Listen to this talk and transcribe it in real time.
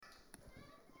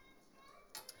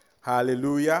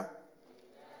Hallelujah.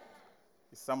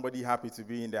 Is somebody happy to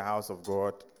be in the house of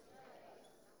God?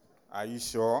 Are you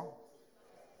sure?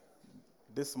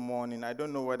 This morning, I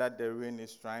don't know whether the rain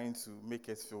is trying to make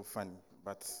us feel funny,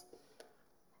 but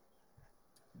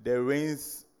the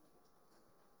rains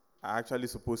are actually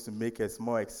supposed to make us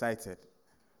more excited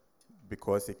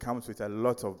because it comes with a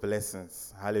lot of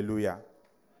blessings. Hallelujah.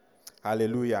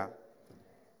 Hallelujah.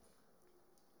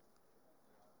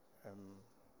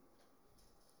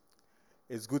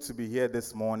 It's good to be here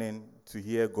this morning to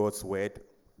hear God's word.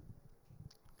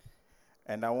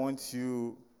 And I want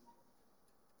you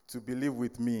to believe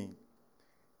with me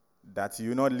that you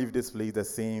will not leave this place the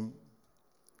same.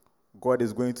 God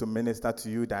is going to minister to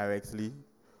you directly.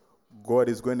 God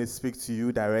is going to speak to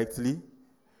you directly.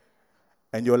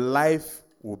 And your life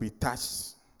will be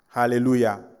touched.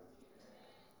 Hallelujah.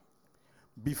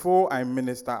 Before I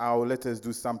minister, I'll let us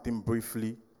do something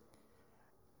briefly.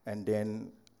 And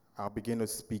then I'll begin to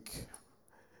speak.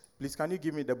 Please, can you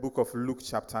give me the book of Luke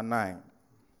chapter 9?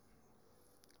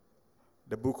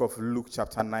 The book of Luke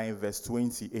chapter 9, verse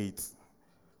 28.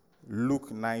 Luke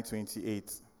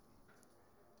 9:28.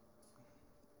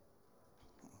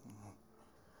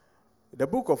 The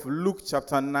book of Luke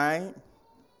chapter 9,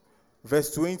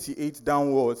 verse 28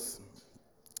 downwards,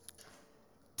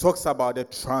 talks about the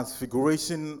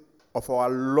transfiguration of our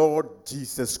Lord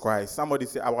Jesus Christ. Somebody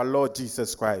say, our Lord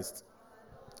Jesus Christ.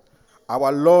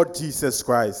 Our Lord Jesus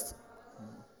Christ.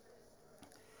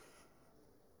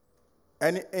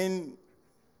 And in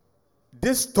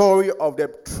this story of the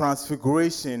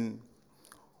transfiguration,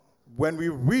 when we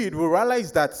read, we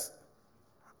realize that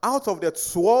out of the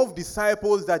 12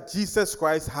 disciples that Jesus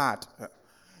Christ had,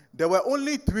 there were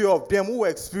only 3 of them who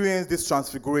experienced this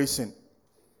transfiguration.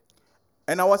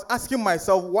 And I was asking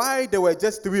myself why there were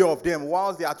just 3 of them,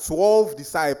 whilst there are 12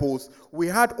 disciples. We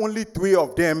had only 3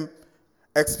 of them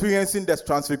experiencing the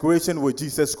transfiguration with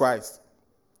Jesus Christ.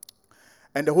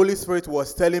 And the Holy Spirit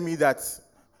was telling me that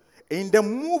in the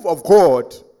move of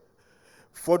God,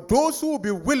 for those who will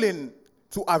be willing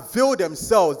to avail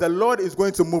themselves, the Lord is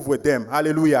going to move with them.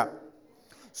 Hallelujah.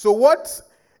 So what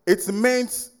it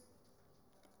meant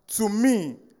to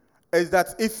me is that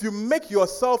if you make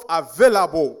yourself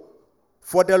available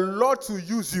for the Lord to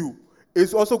use you,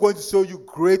 it's also going to show you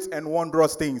great and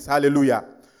wondrous things. Hallelujah.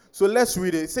 So let's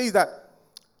read it. It says that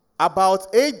about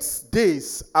 8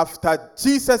 days after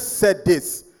Jesus said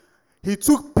this, he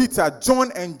took Peter,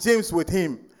 John, and James with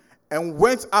him and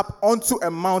went up onto a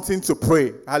mountain to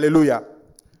pray. Hallelujah.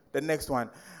 The next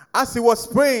one. As he was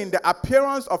praying, the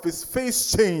appearance of his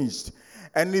face changed,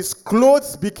 and his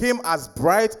clothes became as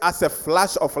bright as a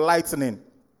flash of lightning.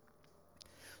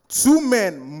 2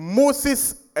 men,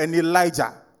 Moses and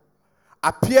Elijah,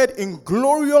 appeared in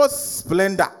glorious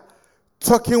splendor,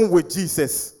 talking with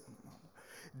Jesus.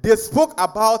 They spoke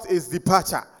about his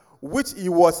departure, which he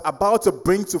was about to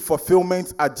bring to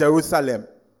fulfillment at Jerusalem.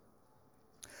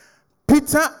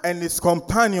 Peter and his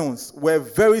companions were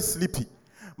very sleepy,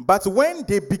 but when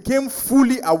they became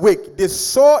fully awake, they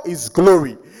saw his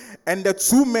glory and the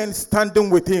 2 men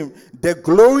standing with him. The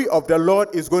glory of the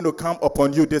Lord is going to come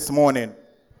upon you this morning.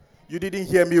 You didn't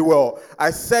hear me well.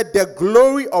 I said the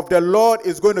glory of the Lord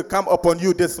is going to come upon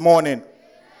you this morning.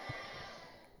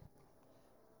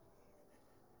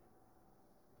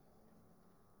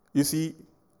 You see,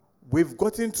 we've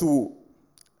gotten to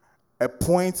a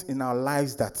point in our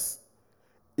lives that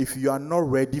if you are not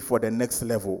ready for the next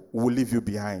level, we'll leave you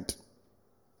behind.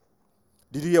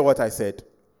 Did you hear what I said?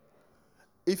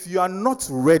 If you are not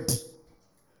ready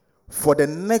for the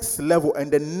next level and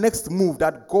the next move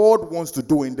that God wants to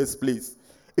do in this place,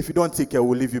 if you don't take care,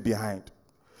 we'll leave you behind.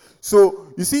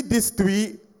 So, you see these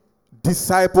 3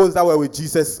 disciples that were with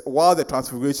Jesus while the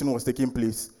transfiguration was taking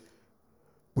place.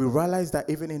 We realize that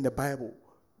even in the Bible,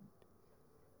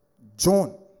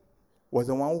 John was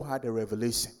the one who had a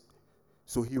revelation.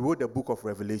 So he wrote the book of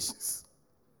Revelations.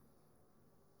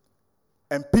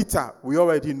 And Peter, we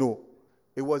already know,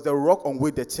 it was the rock on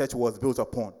which the church was built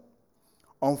upon.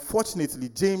 Unfortunately,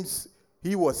 James,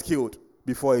 he was killed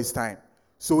before his time.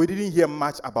 So we didn't hear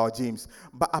much about James.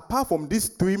 But apart from these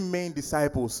 3 main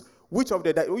disciples, which of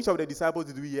the disciples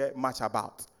did we hear much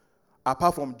about?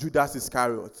 Apart from Judas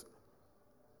Iscariot,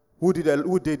 who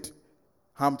did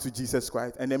harm to Jesus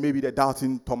Christ, and then maybe the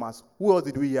doubting Thomas. Who else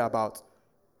did we hear about?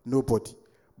 Nobody.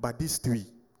 But these 3.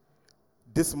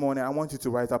 This morning, I want you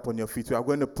to rise up on your feet. We are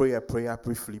going to pray a prayer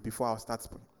briefly before I start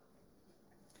praying.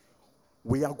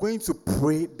 We are going to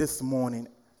pray this morning.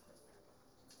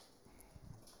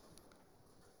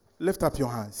 Lift up your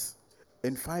hands.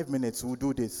 In 5 minutes, we'll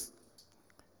do this.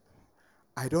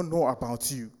 I don't know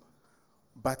about you,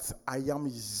 but I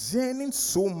am yearning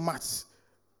so much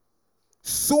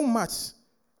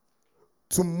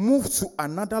to move to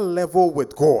another level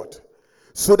with God,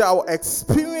 so that I'll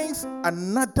experience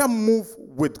another move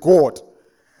with God.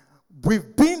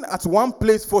 We've been at one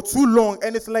place for too long,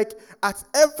 and it's like at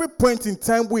every point in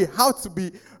time we have to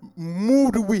be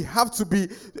moved. We have to be,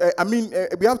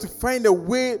 we have to find a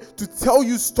way to tell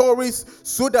you stories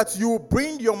so that you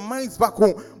bring your minds back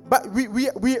home. But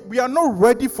we are not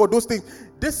ready for those things.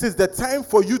 This is the time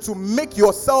for you to make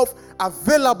yourself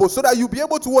available so that you'll be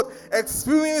able to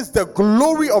experience the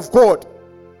glory of God.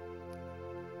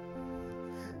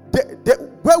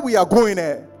 Where we are going,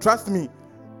 trust me,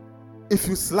 if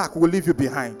you slack, we'll leave you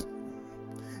behind.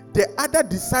 The other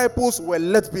disciples were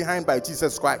left behind by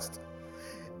Jesus Christ.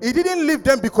 He didn't leave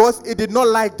them because he did not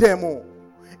like them.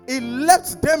 He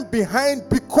left them behind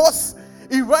because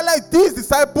he realized these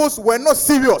disciples were not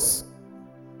serious.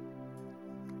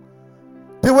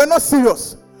 They were not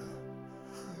serious.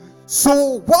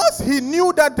 So once he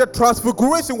knew that the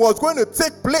transfiguration was going to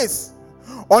take place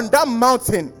on that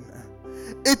mountain,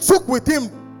 he took with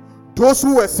him those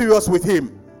who were serious with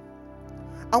him.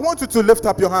 I want you to lift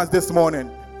up your hands this morning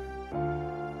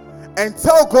and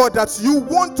tell God that you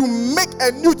want to make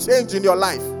a new change in your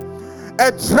life,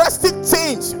 a drastic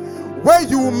change where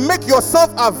you will make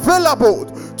yourself available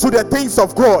to the things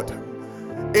of God.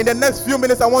 In the next few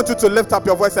minutes, I want you to lift up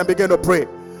your voice and begin to pray.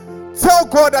 Tell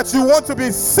God that you want to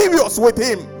be serious with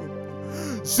him.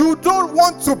 You don't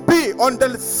want to be on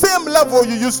the same level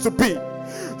you used to be.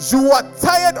 You are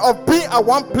tired of being at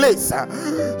one place.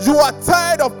 You are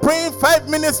tired of praying 5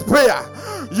 minutes prayer.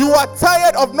 You are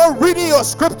tired of not reading your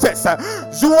scriptures.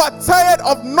 You are tired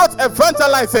of not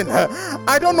evangelizing.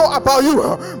 I don't know about you,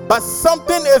 but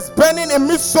something is burning in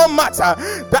me so much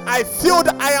that I feel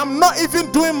that I am not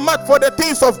even doing much for the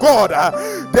things of God.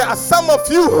 There are some of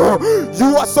you,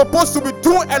 you are supposed to be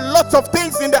doing a lot of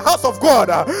things in the house of God,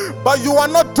 but you are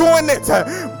not doing it.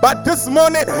 But this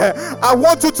morning, I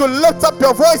want you to lift up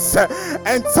your voice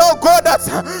and tell God that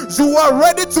you are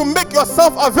ready to make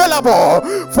yourself available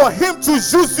for him to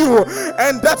use you,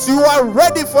 and that you are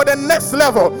ready for the next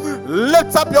level.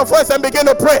 Lift up your voice and begin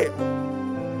to pray.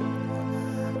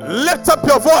 Lift up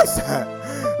your voice.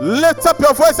 Lift up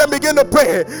your voice and begin to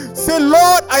pray. Say,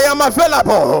 Lord, I am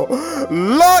available.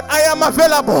 Lord, I am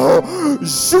available.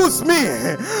 Use me.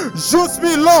 Use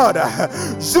me, Lord.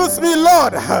 Use me,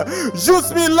 Lord.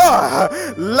 Use me,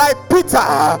 Lord. Like Peter,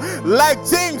 like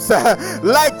James,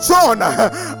 like John,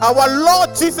 our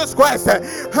Lord Jesus Christ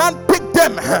handpicked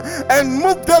them and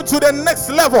moved them to the next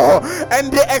level,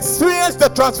 and they experienced the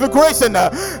transfiguration.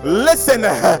 Listen,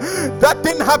 that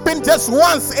didn't happen just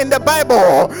once in the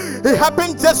Bible. It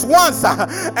happened just once,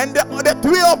 and the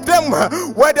three of them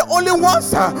were the only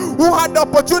ones who had the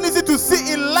opportunity to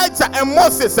see Elijah and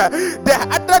Moses. The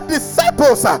other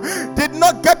disciples did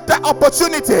not get that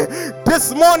opportunity.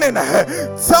 This morning,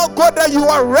 tell God that you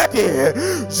are ready.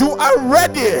 You are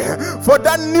ready for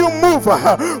that new move,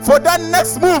 for that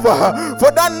next move,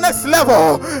 for that next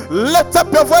level. Lift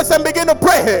up your voice and begin to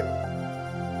pray.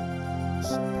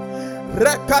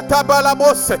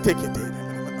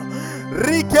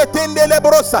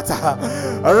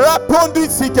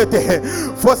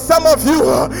 For some of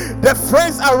you, the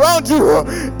friends around you,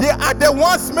 they are the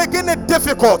ones making it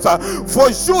difficult for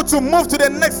you to move to the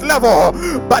next level.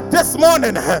 But this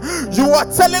morning, you are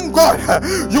telling God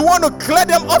you want to clear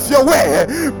them off your way,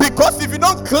 because if you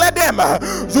don't clear them,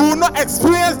 you will not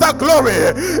experience that glory.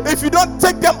 If you don't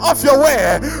take them off your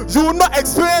way, you will not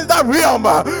experience that realm.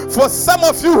 For some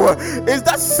of you, it's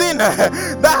that sin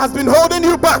that has been holding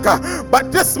you back.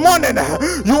 But this morning,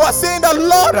 you are saying that,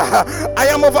 Lord, I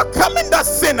am overcoming that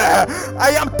sin.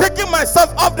 I am taking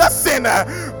myself off that sin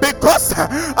because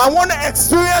I want to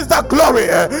experience that glory.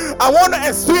 I want to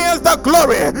experience that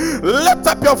glory. Lift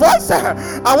up your voice.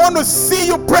 I want to see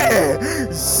you pray,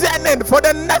 yearning for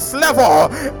the next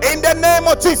level in the name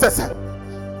of Jesus.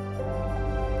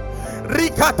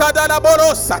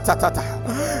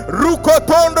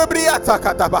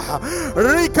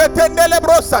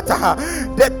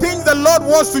 The things the Lord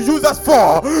wants to use us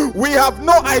for, we have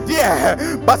no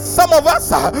idea. But some of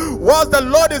us, whilst the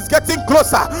Lord is getting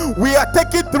closer, we are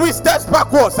taking 3 steps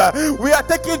backwards. We are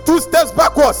taking 2 steps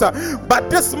backwards. But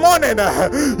this morning,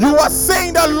 you are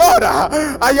saying that, Lord,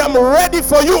 I am ready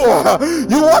for you.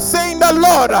 You are saying that,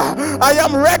 Lord, I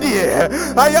am ready.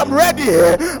 I am ready.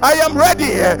 I am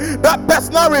ready. That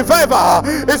personal revival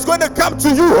is going to come to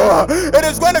you. It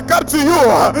is going to come to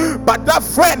you. But that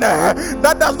friend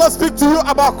that does not speak to you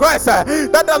about Christ,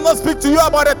 that does not speak to you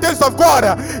about the things of God,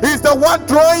 is the one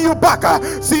drawing you back.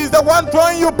 She is the one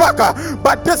drawing you back.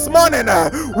 But this morning,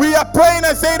 we are praying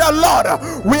and saying that, Lord,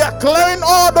 we are clearing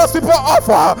all those people off,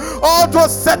 all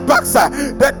those setbacks,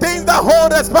 the things that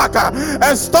hold us back,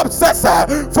 and stop us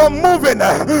from moving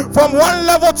from one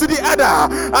level to the other.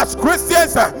 As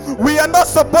Christians, we are not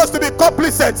supposed to be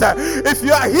complacent. If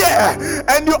you are here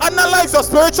and you analyze your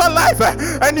spiritual life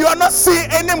and you are not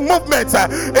seeing any movement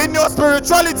in your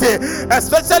spirituality,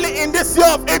 especially in this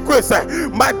year of increase,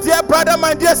 my dear brother,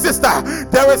 my dear sister,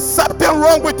 there is something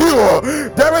wrong with you.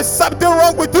 There is something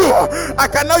wrong with you. I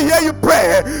cannot hear you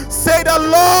pray. Say the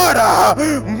Lord,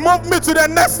 move me to the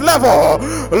next level.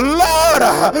 Lord,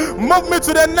 move me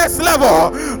to the next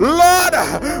level. Lord,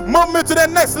 move me to the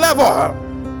next level.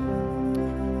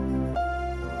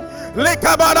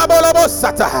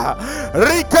 Likabarabosata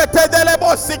rikete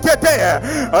delebosikete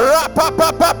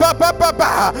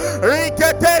rapapapapapapa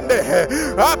riketende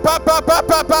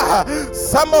apapapapapa.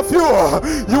 Some of you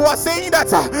are saying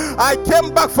that I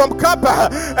came back from camp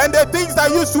and the things I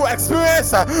used to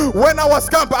experience when I was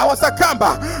a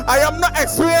camper, I am not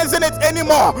experiencing it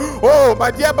anymore. Oh,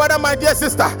 my dear brother, my dear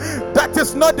sister, that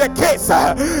is not the case.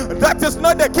 That is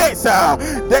not the case.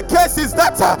 The case is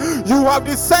that you have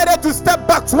decided to step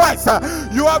back twice.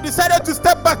 You have decided to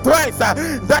step back twice.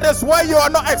 That is why you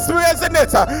are not experiencing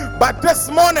it. But this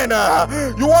morning,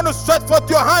 you want to stretch forth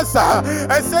your hands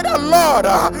and say, "The Lord,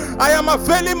 I am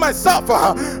availing myself.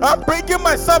 I'm bringing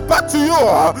myself back to you.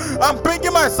 I'm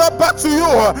bringing myself back to you."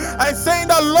 And saying,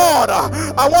 "The Lord,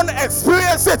 I want to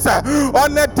experience it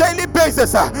on a daily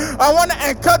basis. I want to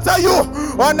encounter you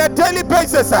on a daily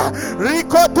basis."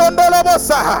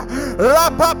 Rikotondolobosa,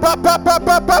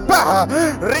 rapapapapapapa,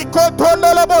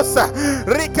 rikotondolobosa.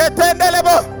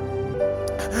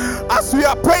 As we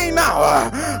are praying now,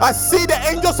 I see the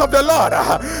angels of the Lord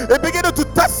beginning to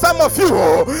touch some of you.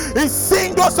 He's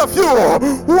seeing those of you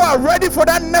who are ready for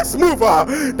that next move.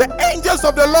 The angels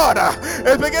of the Lord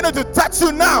is beginning to touch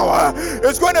you now.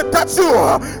 It's going to touch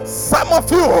you. Some of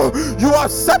you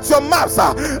have set your mouths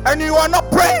and you are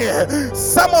not praying.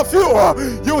 Some of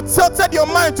you tilted your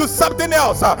mind to something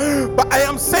else. But I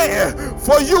am saying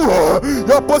for you,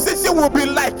 your position will be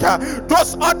like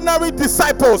those ordinary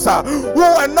disciples who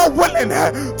are not willing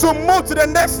to move to the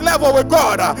next level with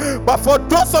God. But for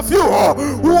those of you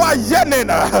who are yearning,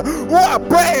 who are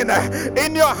praying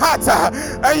in your heart,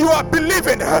 and you are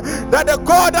believing that the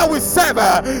God that we serve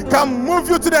can move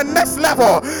you to the next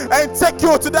level and take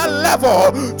you to that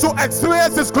level to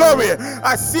experience His glory.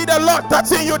 I see the Lord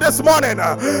touching you this morning.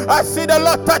 I see the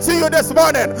Lord touching you this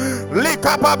morning.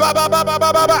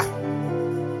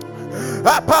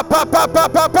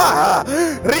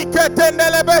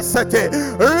 Riketendelebesete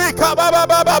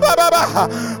rikabababababa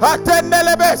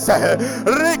atendelebese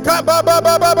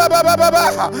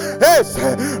rikabababababa es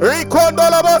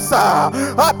rikondolobosa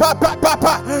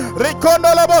apapapapa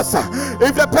rikondolobosa.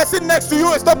 If the person next to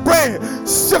you is not praying,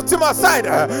 shift him aside,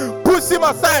 push him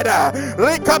aside.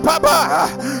 Rikababa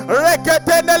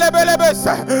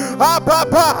riketendelebelebese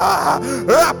apapa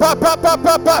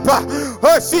rapapapapapa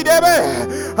osidebe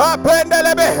apende.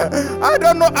 I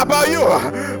don't know about you,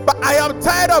 but I am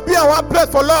tired of being in one place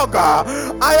for longer.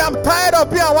 I am tired of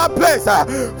being in one place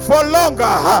for longer.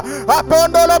 I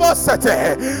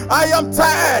am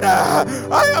tired.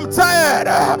 I am tired.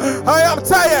 I am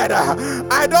tired.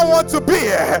 I don't want to be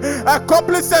a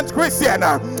complacent Christian.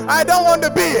 I don't want to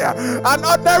be an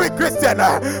ordinary Christian.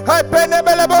 I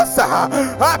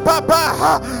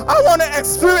want to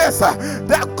experience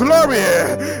that glory,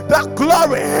 that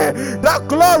glory, that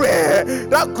glory.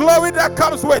 That glory that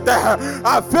comes with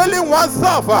availing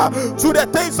oneself to the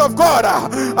things of God.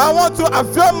 I want to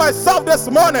avail myself this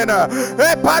morning.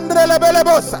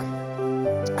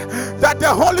 That the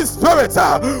Holy Spirit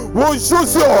will use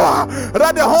you,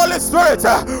 that the Holy Spirit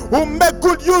will make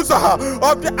good use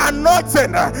of the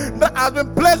anointing that has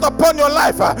been placed upon your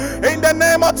life in the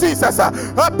name of Jesus.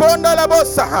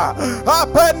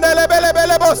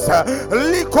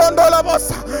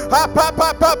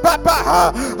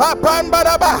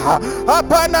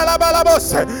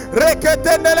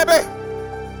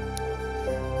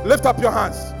 Lift up your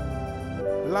hands.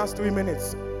 Last 3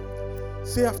 minutes.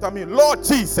 Say after me, Lord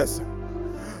Jesus.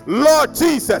 Lord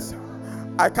Jesus.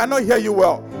 I cannot hear you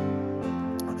well.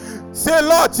 Say,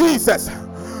 Lord Jesus.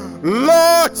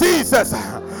 Lord Jesus.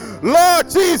 Lord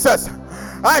Jesus.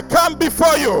 I come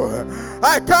before you.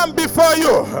 I come before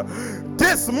you.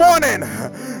 This morning.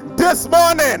 This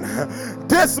morning.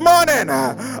 This morning,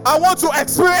 I want to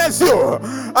experience you.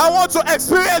 I want to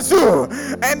experience you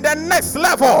and the next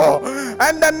level.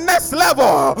 and the next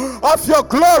level of your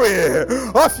glory,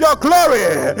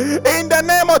 in the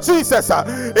name of Jesus,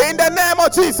 in the name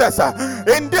of Jesus,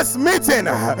 in this meeting,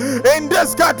 in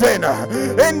this gathering,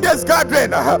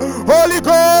 Holy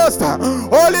Ghost,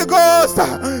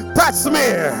 touch me,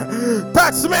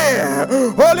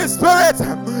 Holy Spirit,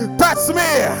 touch me,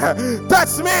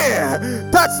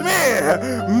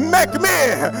 make me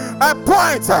a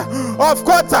point of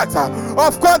contact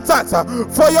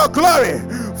for your glory,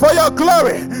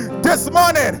 this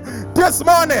morning,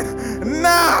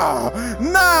 now,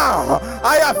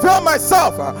 I avail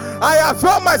myself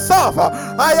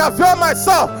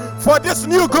for this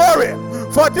new glory,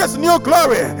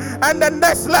 and the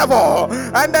next level,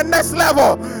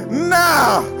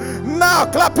 now,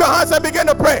 clap your hands and begin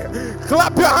to pray.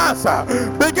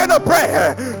 Begin to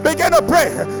pray.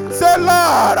 Say,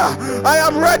 Lord, I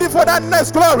am ready for that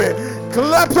next glory.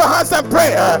 Clap your hands and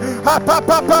pray.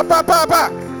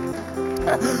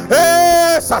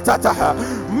 Satata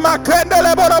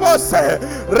Makendele Borobose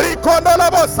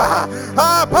Rikondolobosa.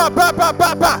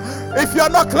 If you are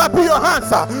not clapping your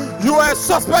hands, you are a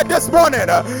suspect this morning.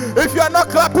 If you are not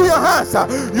clapping your hands,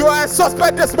 you are a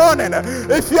suspect this morning.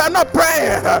 If you are not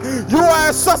praying, you are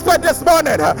a suspect this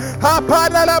morning.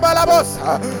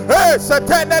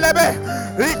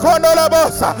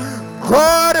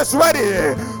 God is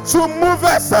ready to move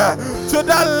us to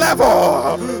that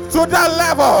level.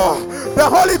 The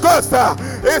Holy Ghost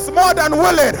is more than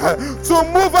willing to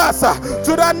move us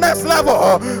to that next level.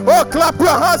 Oh, clap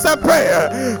your hands and pray.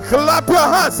 Clap your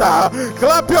hands.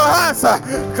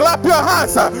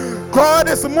 God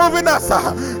is moving us.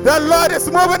 The Lord is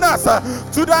moving us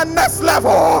to that next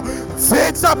level.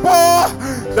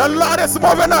 The Lord is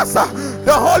moving us.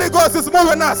 The Holy Ghost is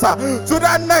moving us to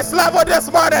that next level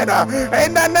this morning.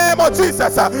 In the name of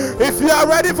Jesus. If you are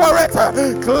ready for it,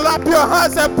 clap your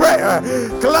hands and pray.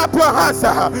 Clap your hands.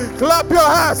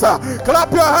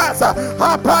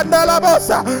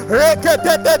 Apandalabosa.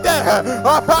 Reketete.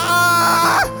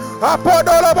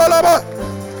 Apodolobolobo.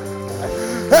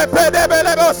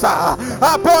 Epedebelebosa,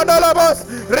 Aponolobos,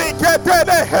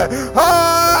 Riketebe,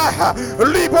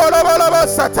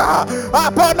 Libolobosata,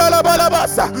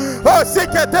 Aponolobosa,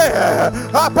 Osikete,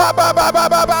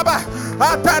 Apababa,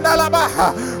 Atanalaba,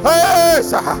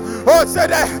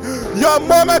 Osede. Your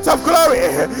moment of glory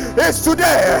is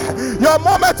today. Your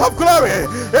moment of glory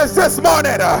is this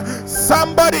morning.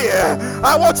 Somebody,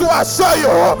 I want to assure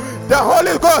you, the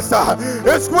Holy Ghost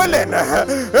is willing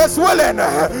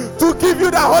to give you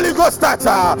the Holy Ghost touch,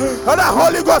 that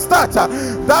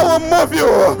will move you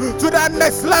to that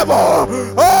next level.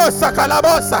 Oh,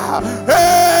 Sakalabosa,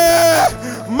 hey,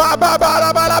 Mababa,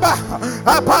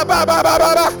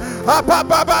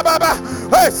 Apababa,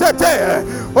 hey, Sete.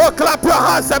 Oh, clap your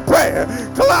hands and pray.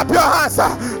 Clap your hands.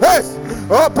 Yes.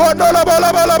 Oh,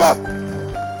 Pondolobolobo.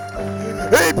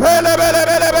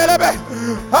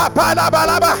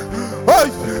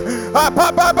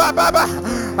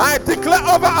 I declare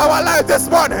over our lives this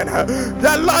morning,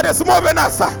 the Lord is moving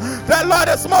us.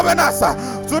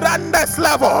 To the next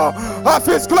level of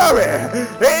His glory.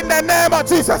 In the name of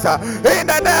Jesus.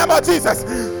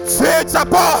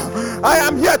 I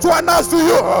am here to announce to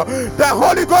you, the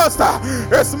Holy Ghost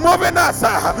is moving us.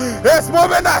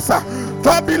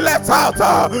 Don't be let out.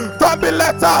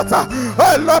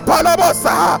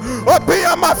 Open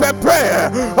your mouth and pray.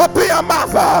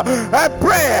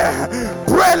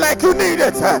 Pray like you need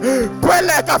it. Pray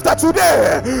like after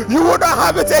today you will not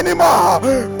have it anymore.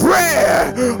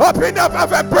 Pray. Open your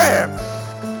mouth and pray.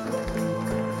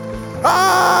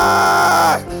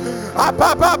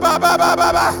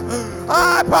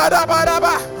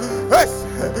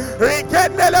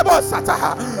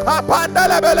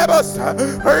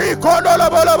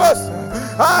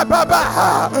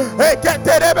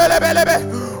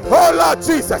 Oh Lord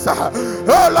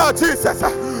Jesus.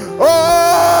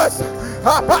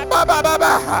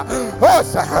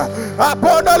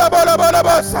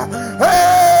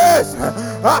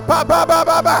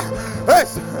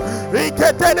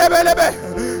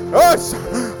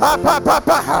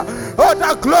 Oh,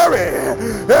 the glory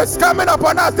is coming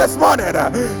upon us this morning. In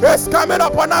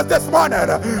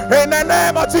the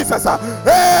name of Jesus.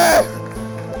 Hey.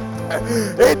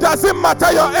 It doesn't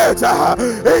matter your age.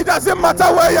 It doesn't matter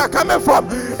where you're coming from.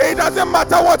 It doesn't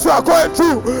matter what you are going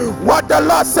through. What the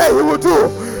Lord said He will do,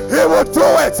 He will do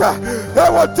it.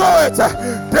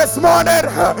 This morning,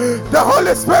 the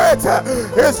Holy Spirit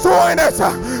is doing it.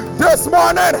 This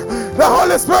morning, the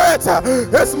Holy Spirit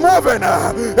is moving.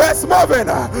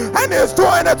 And He's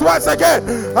doing it once again.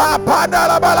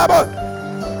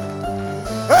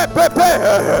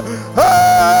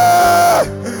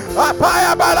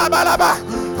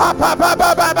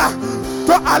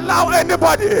 Don't allow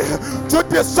anybody to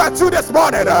distract you this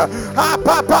morning.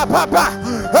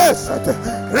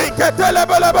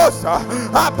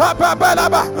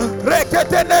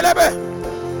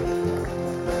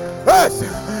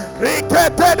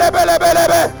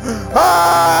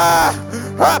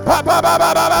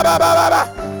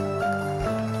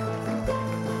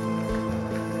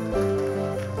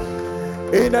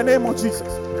 In the name of Jesus.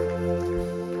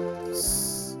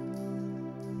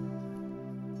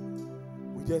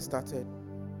 We just started.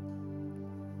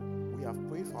 We have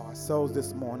prayed for ourselves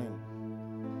this morning.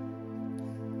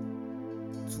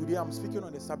 Today I'm speaking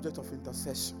on the subject of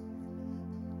intercession.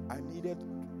 I needed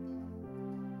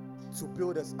to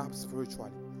build us up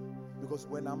spiritually, because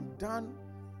when I'm done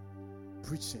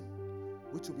preaching,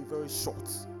 which will be very short,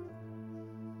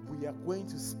 we are going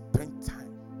to spend time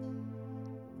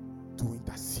to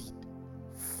intercede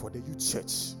for the youth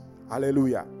church.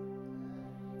 Hallelujah.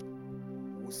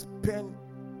 We'll spend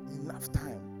enough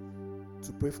time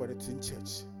to pray for the teen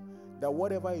church, that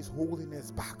whatever is holding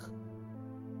us back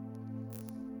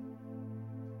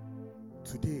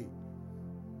today,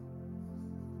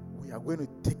 we are going to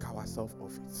take ourselves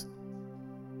off it,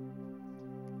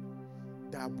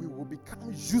 that we will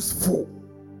become useful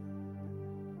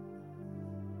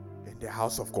in the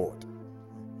house of God,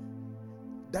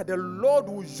 that the Lord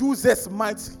will use us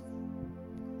mightily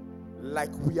like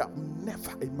we have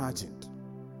never imagined.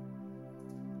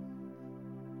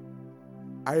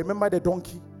 I remember the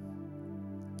donkey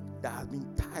that has been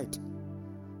tied,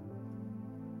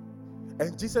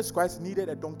 and Jesus Christ needed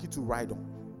a donkey to ride on.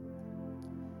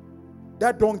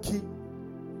 That donkey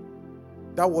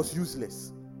that was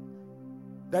useless,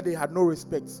 that they had no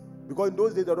respect, because in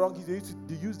those days the donkeys,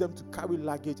 they used them to carry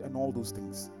luggage and all those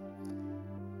things.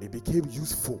 It became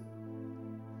useful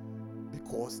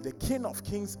because the King of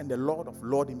Kings and the Lord of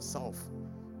Lords himself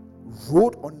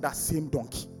rode on that same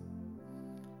donkey.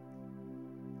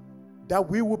 That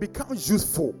we will become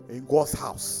useful in God's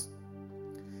house.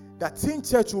 That teen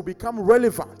church will become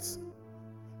relevant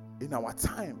in our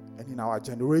time and in our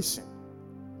generation.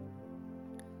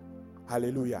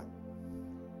 Hallelujah.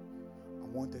 I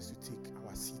want us to take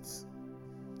our seats.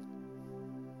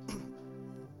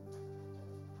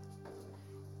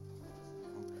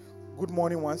 Good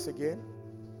morning once again.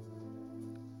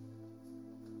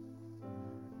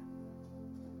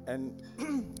 And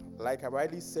like I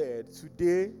already said,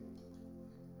 today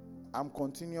I'm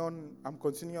continuing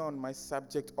on my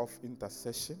subject of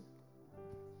intercession.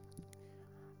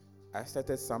 I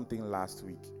started something last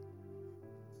week.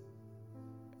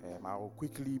 I will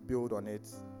quickly build on it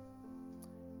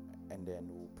and then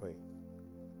we'll pray.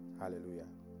 Hallelujah.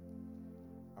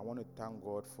 I want to thank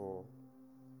God for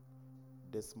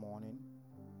this morning,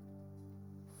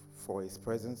 for his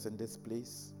presence in this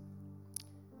place.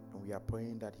 And we are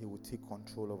praying that he will take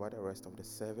control over the rest of the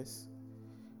service.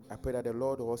 I pray that the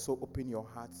Lord will also open your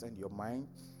hearts and your mind,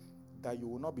 that you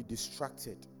will not be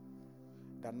distracted,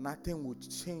 that nothing will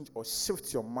change or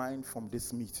shift your mind from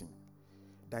this meeting,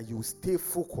 that you will stay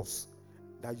focused,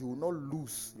 that you will not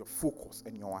lose your focus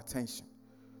and your attention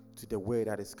to the word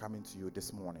that is coming to you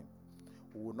this morning.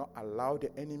 We will not allow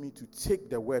the enemy to take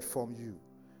the word from you,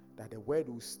 that the word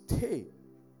will stay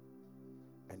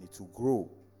and it will grow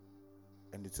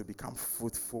and it will become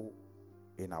fruitful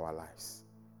in our lives.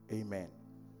 Amen.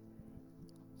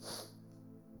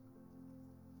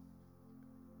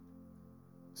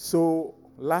 So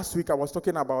last week I was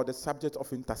talking about the subject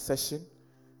of intercession,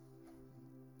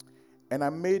 and I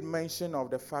made mention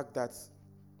of the fact that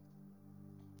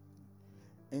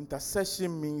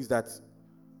intercession means that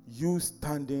you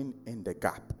standing in the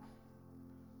gap.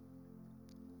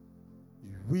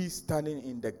 We standing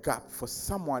in the gap for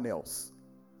someone else,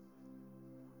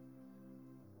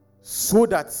 so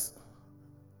that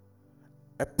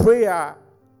a prayer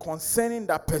concerning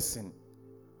that person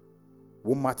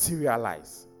will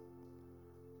materialize.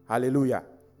 Hallelujah.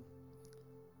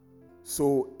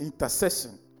 So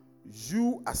intercession,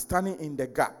 you are standing in the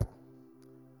gap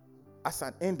as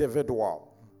an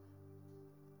individual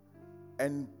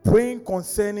and praying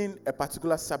concerning a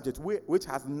particular subject which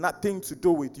has nothing to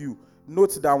do with you.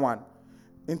 Note that one.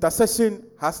 Intercession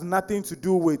has nothing to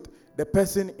do with the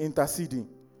person interceding.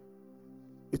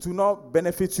 It will not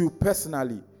benefit you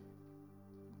personally.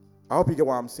 I hope you get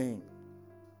what I'm saying.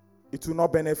 It will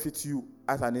not benefit you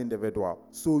as an individual.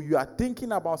 So you are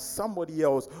thinking about somebody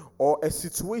else or a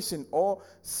situation or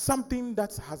something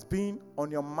that has been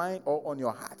on your mind or on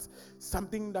your heart,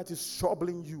 something that is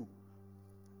troubling you,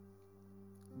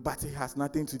 but it has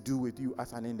nothing to do with you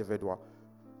as an individual.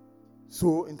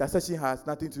 So intercession has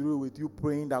nothing to do with you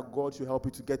praying that God should help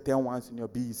you to get 10 ones in your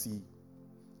BEC.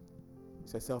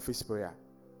 It's a selfish prayer.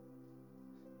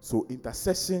 So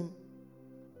intercession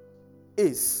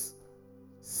is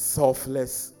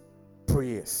selfless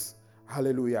prayers.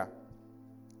 Hallelujah.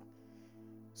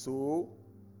 So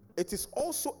it is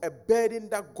also a burden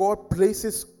that God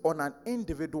places on an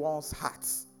individual's heart.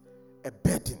 A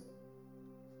burden.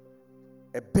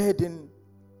 A burden.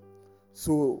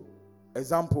 So,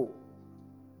 example,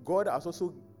 God has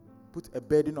also put a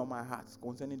burden on my heart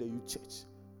concerning the youth church.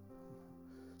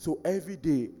 So every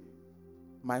day,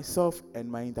 myself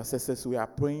and my intercessors, we are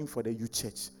praying for the youth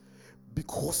church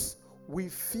because we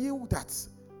feel that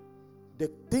the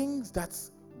things that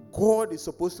God is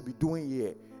supposed to be doing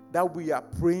here, that we are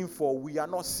praying for, we are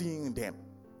not seeing them.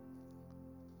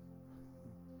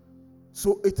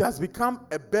 So it has become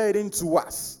a burden to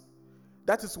us.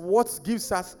 That is what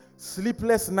gives us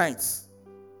sleepless nights.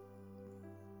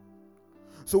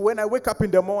 So when I wake up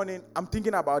in the morning, I'm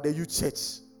thinking about the youth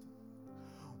church.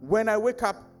 When I wake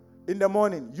up in the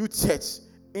morning, youth church.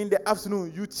 In the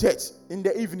afternoon, youth church. In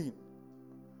the evening,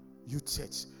 youth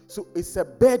church. So it's a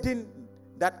burden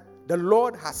that the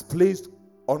Lord has placed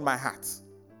on my heart.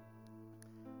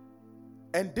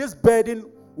 And this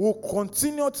burden will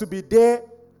continue to be there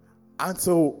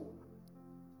until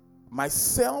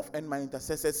myself and my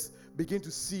intercessors begin to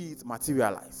see it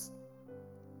materialize.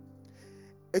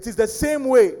 It is the same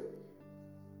way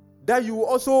that you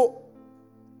also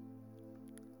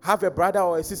have a brother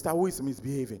or a sister who is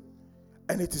misbehaving,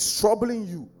 and it is troubling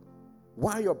you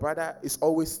why your brother is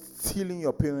always stealing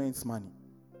your parents' money.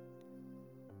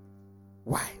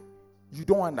 Why? You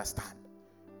don't understand.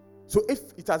 So if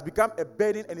it has become a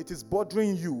burden and it is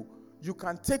bothering you, you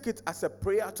can take it as a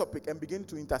prayer topic and begin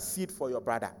to intercede for your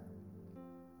brother.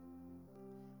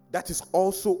 That is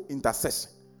also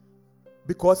intercession.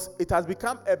 Because it has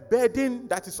become a burden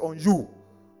that is on you.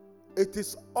 It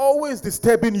is always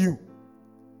disturbing you.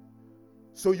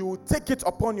 So you will take it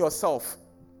upon yourself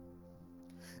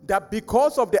that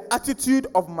because of the attitude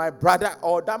of my brother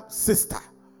or that sister,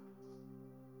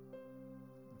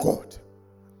 God,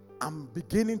 I'm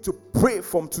beginning to pray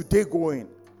from today going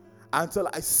until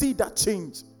I see that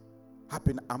change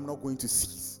happen. I'm not going to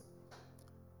cease.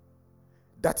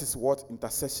 That is what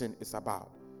intercession is about.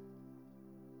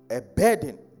 A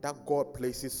burden that God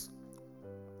places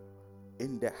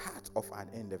in the heart of an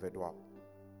individual.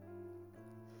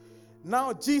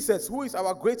 Now, Jesus, who is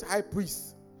our great high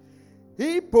priest,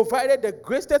 he provided the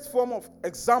greatest form of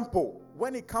example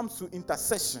when it comes to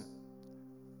intercession.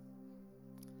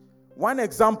 One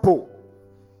example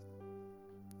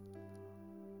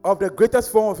of the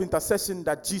greatest form of intercession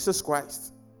that Jesus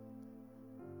Christ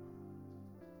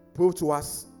proved to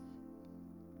us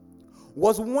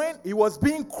was when he was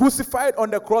being crucified on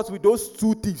the cross with those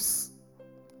two thieves.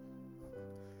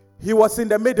 He was in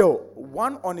the middle,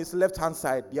 one on his left-hand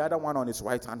side, the other one on his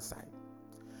right-hand side.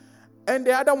 And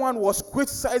the other one was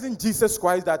criticizing Jesus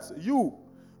Christ that you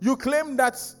claim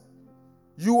that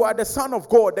you are the Son of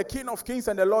God, the King of Kings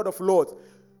and the Lord of Lords.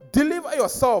 Deliver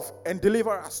yourself and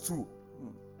deliver us too.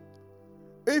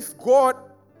 If God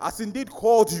has indeed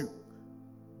called you,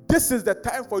 this is the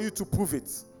time for you to prove it.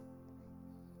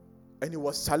 And he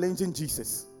was challenging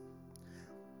Jesus.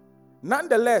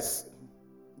 Nonetheless,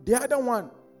 the other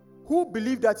one who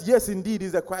believed that yes, indeed,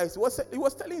 is the Christ, he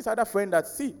was telling his other friend that,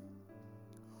 see,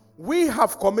 we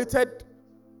have committed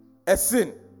a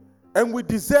sin and we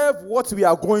deserve what we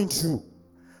are going through.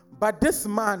 But this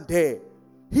man there,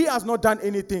 he has not done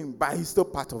anything, but he's still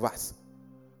part of us.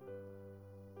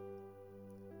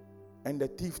 And the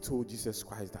thief told Jesus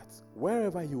Christ that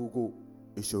wherever he will go,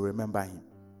 you should remember him.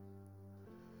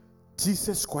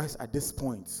 Jesus Christ at this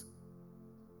point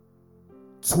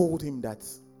told him that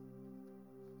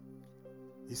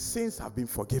his sins have been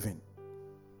forgiven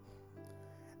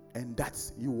and that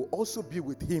you will also be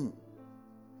with him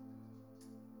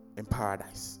in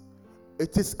paradise.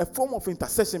 It is a form of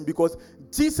intercession because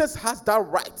Jesus has that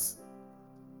right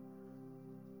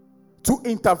to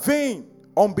intervene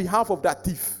on behalf of that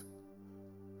thief.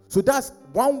 So that's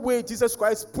one way Jesus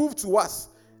Christ proved to us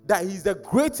that he's the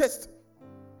greatest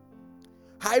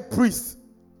high priest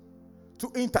to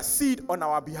intercede on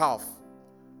our behalf.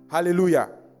 Hallelujah.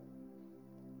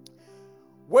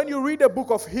 When you read the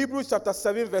book of Hebrews chapter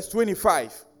 7 verse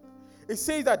 25, it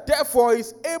says that therefore he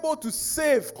is able to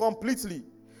save completely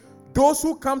those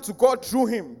who come to God through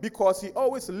him because he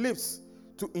always lives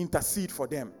to intercede for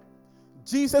them.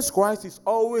 Jesus Christ is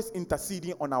always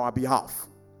interceding on our behalf.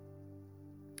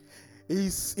 He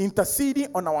is interceding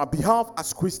on our behalf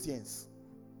as Christians.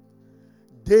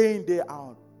 Day in, day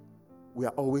out, we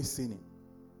are always sinning.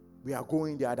 We are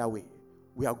going the other way.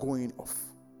 We are going off.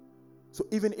 So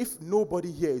even if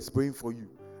nobody here is praying for you,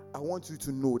 I want you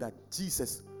to know that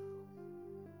Jesus,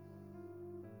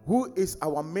 who is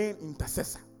our main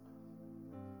intercessor,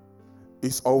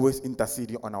 is always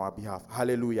interceding on our behalf.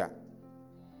 Hallelujah.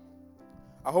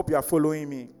 I hope you are following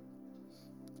me.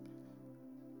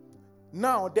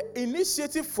 Now, the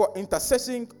initiative for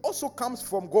intercession also comes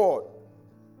from God.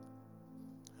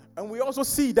 And we also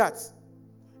see that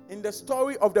in the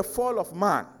story of the fall of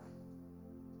man.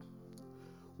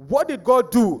 What did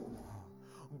God do?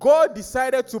 God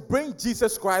decided to bring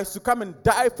Jesus Christ to come and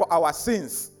die for our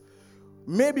sins.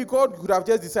 Maybe God could have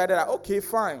just decided that, okay,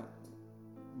 fine.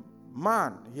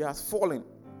 Man, he has fallen.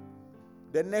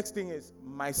 The next thing is,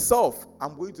 myself,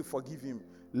 I'm going to forgive him.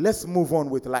 Let's move on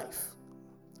with life.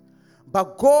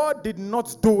 But God did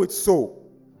not do it so.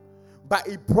 But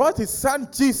he brought his son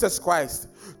Jesus Christ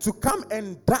to come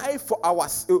and die for our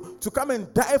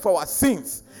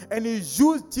sins. And he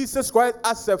used Jesus Christ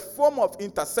as a form of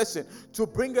intercession to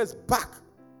bring us back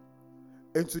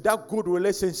into that good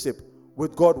relationship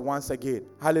with God once again.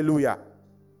 Hallelujah.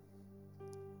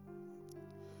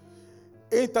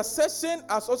 Intercession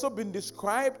has also been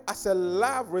described as a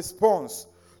love response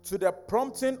to the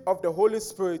prompting of the Holy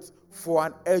Spirit for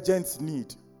an urgent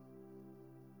need.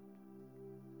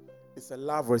 It's a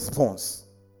love response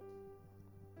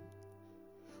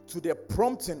to the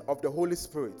prompting of the Holy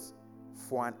Spirit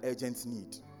for an urgent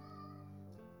need.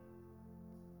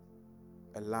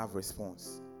 A love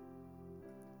response.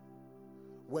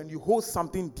 When you hold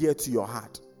something dear to your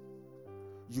heart,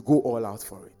 you go all out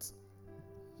for it.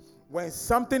 When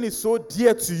something is so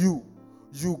dear to you,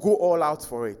 you go all out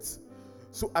for it.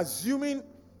 So assuming,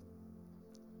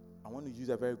 I want to use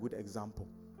a very good example.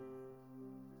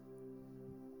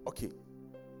 Okay.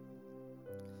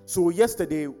 So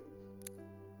yesterday,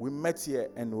 we met here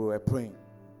and we were praying.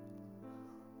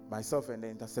 Myself and the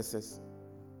intercessors.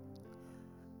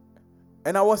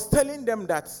 And I was telling them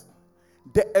that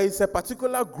there is a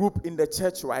particular group in the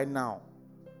church right now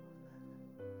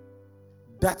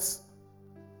that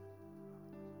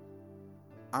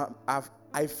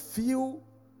I feel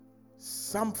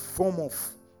some form of,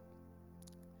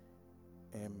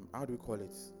 how do we call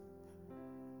it?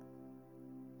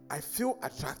 I feel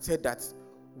attracted that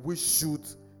we should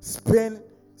spend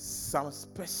some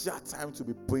special time to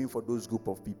be praying for those group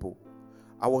of people.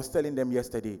 I was telling them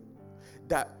yesterday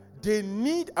that they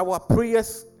need our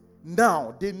prayers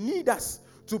now. They need us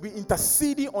to be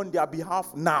interceding on their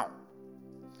behalf now.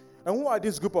 And who are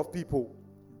this group of people?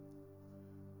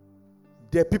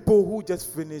 They're people who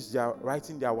just finished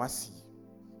writing their wasi.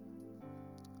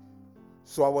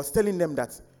 So I was telling them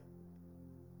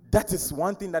that is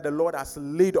one thing that the Lord has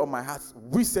laid on my heart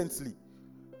recently.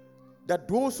 That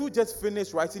those who just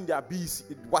finished writing their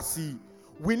wasi,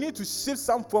 we need to shift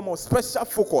some form of special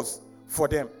focus for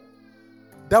them.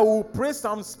 That will pray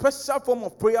some special form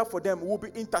of prayer for them. We'll be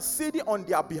interceding on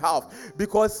their behalf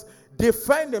because they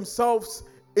find themselves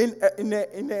in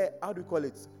a how do you call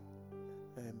it?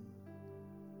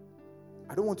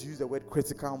 I don't want to use the word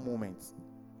critical moment.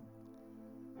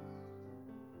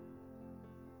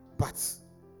 But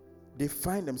they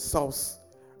find themselves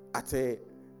at a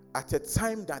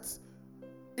time that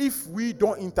if we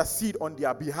don't intercede on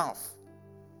their behalf,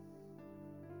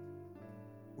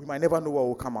 we might never know what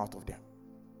will come out of them.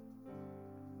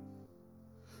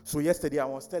 So yesterday I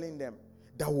was telling them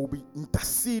that we'll be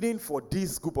interceding for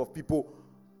this group of people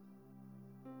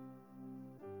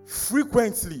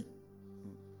frequently.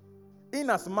 In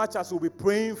as much as we'll be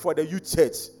praying for the youth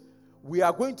church, we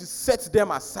are going to set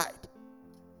them aside.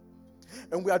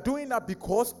 And we are doing that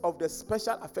because of the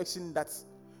special affection that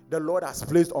the Lord has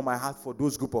placed on my heart for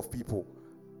those group of people.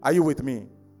 Are you with me?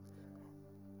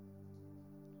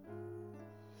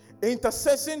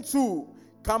 Intercession too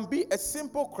can be a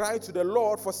simple cry to the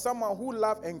Lord for someone who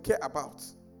love and care about.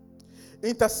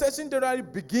 Intercession generally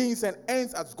begins and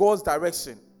ends at God's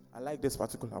direction. I like this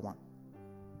particular one.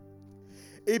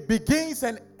 It begins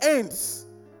and ends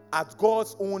at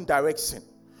God's own direction.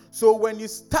 So when you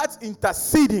start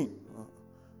interceding,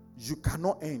 you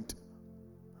cannot end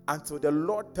until the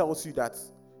Lord tells you that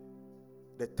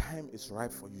the time is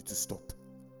right for you to stop.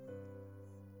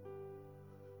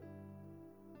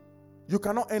 You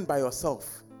cannot end by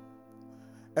yourself.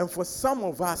 And for some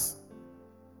of us,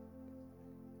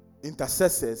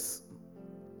 intercessors,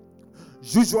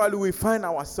 usually we find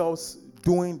ourselves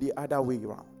doing the other way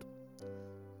around.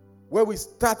 Where we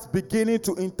start beginning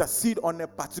to intercede on a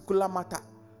particular matter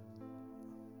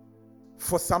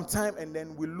for some time and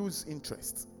then we lose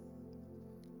interest.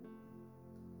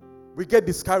 We get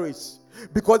discouraged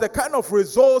because the kind of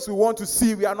results we want to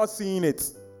see, we are not seeing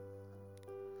it.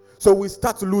 So we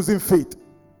start losing faith.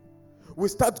 we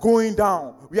start going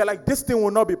down. We are like, this thing will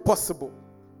not be possible.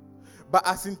 But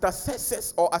as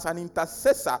intercessors, or as an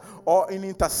intercessor, or in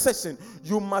intercession,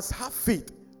 you must have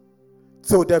faith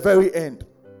till the very end.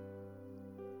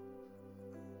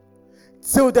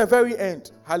 Till the very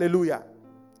end. Hallelujah.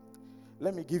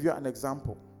 Let me give you an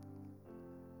example.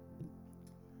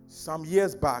 Some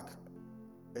years back,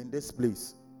 in this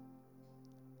place,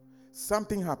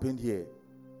 something happened here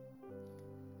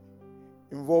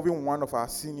involving one of our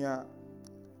senior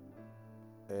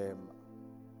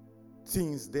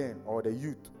teens then, or the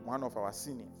youth, one of our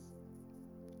seniors.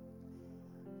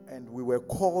 And we were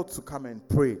called to come and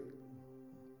pray.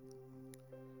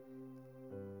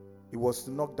 He was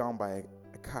knocked down by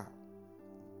a car.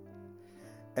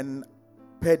 And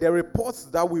per the reports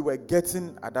that we were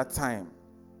getting at that time,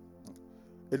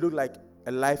 it looked like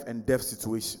a life and death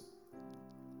situation.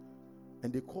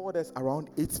 And they called us around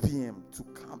 8 p.m. to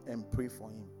come and pray for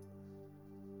him.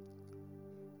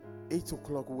 8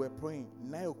 o'clock we were praying.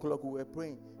 9 o'clock we were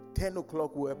praying. 10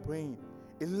 o'clock we were praying.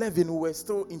 11 we were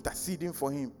still interceding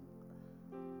for him.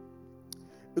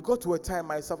 It got to a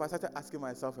time I started asking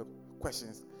myself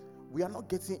questions. We are not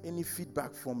getting any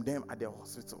feedback from them at the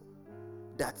hospital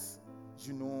that,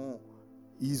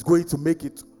 he's going to make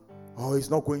it or he's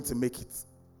not going to make it.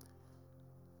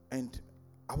 And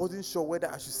I wasn't sure whether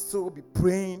I should still be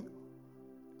praying.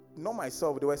 Not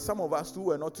myself. There were some of us who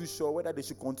were not too sure whether they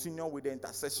should continue with the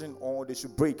intercession or they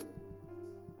should break.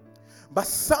 But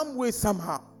some way,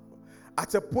 somehow,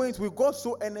 at a point, we got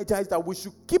so energized that we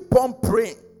should keep on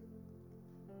praying.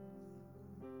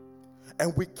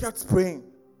 And we kept praying.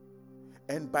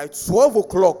 And by 12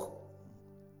 o'clock,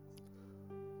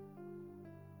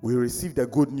 we received the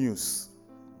good news,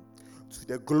 to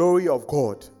the glory of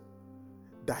God,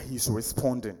 that he's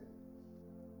responding.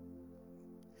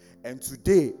 And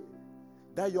today,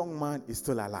 that young man is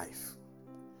still alive,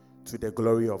 to the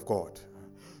glory of God.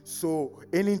 So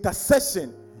in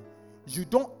intercession, you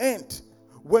don't end.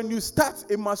 When you start,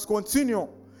 it must continue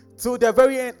till the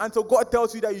very end, until God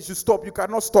tells you that you should stop. You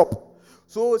cannot stop.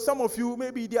 So some of you,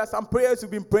 maybe there are some prayers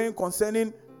you've been praying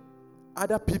concerning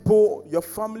other people, your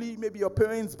family, maybe your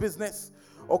parents' business,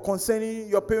 or concerning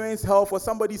your parents' health or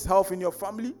somebody's health in your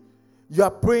family. You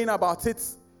are praying about it.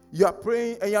 You are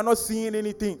praying and you are not seeing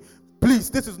anything. Please,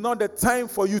 this is not the time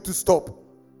for you to stop.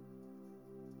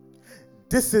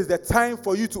 This is the time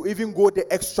for you to even go the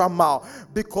extra mile,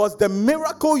 because the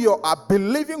miracle you are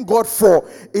believing God for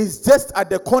is just at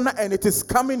the corner and it is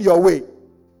coming your way.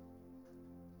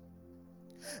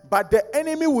 But the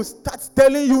enemy will start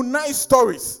telling you nice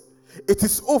stories. It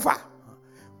is over.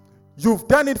 You've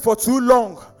done it for too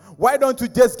long. Why don't you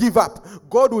just give up?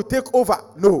 God will take over.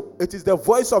 No, it is the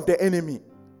voice of the enemy.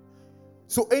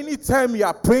 So anytime you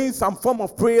are praying some form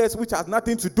of prayers which has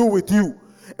nothing to do with you,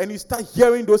 and you start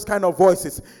hearing those kind of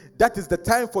voices, that is the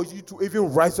time for you to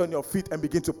even rise on your feet and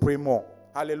begin to pray more.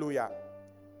 Hallelujah.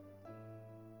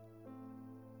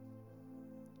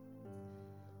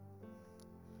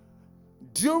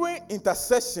 During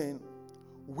intercession,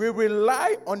 we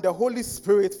rely on the Holy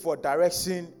Spirit for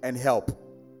direction and help.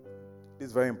 This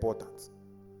is very important.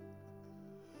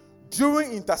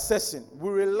 During intercession, we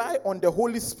rely on the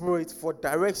Holy Spirit for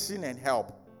direction and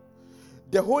help.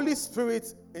 The Holy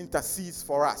Spirit intercedes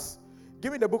for us.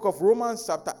 Give me the book of Romans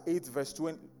chapter 8, verse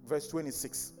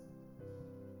 26.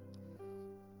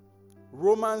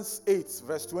 Romans 8,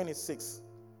 verse 26.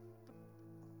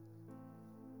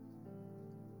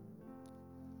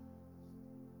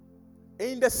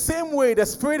 In the same way, the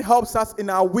Spirit helps us in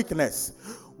our weakness.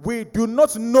 We do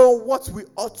not know what we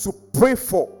ought to pray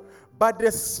for, but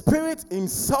the Spirit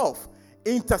himself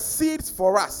intercedes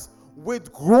for us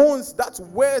with groans that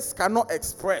words cannot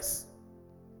express.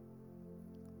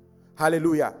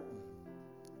 Hallelujah.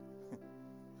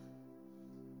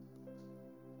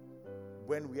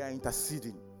 When we are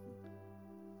interceding,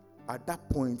 at that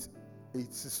point, it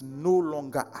is no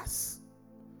longer us.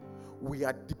 We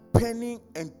are depending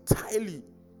entirely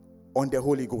on the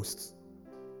Holy Ghost.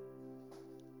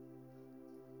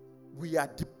 We are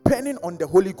depending on the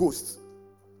Holy Ghost.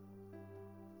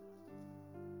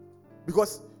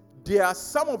 Because there are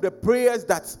some of the prayers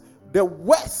that the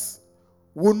words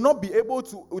will not be able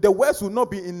to, the words will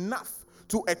not be enough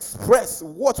to express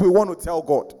what we want to tell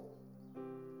God.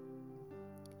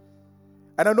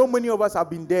 And I know many of us have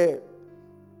been there.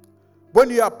 When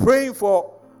you are praying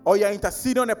for, or you are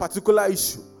interceding on a particular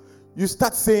issue, you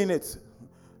start saying it.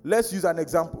 Let's use an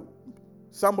example.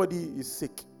 Somebody is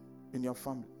sick in your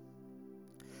family,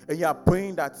 and you are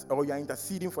praying that, or you are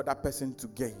interceding for that person to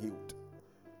get healed.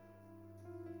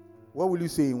 What will you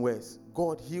say in words?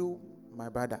 God, heal my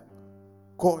brother.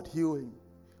 God, heal him.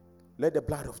 let the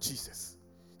blood of Jesus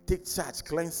take charge,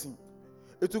 cleansing.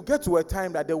 It will get to a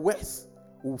time that the words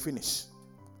will finish.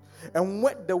 And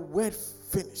when the word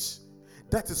finish,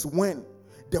 that is when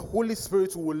the Holy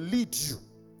Spirit will lead you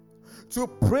to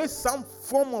pray some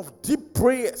form of deep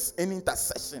prayers and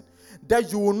intercession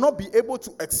that you will not be able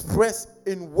to express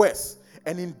in words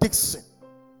and in diction.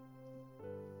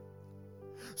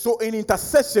 So in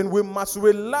intercession, we must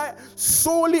rely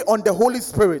solely on the Holy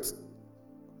Spirit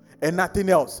and nothing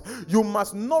else. You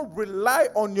must not rely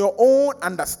on your own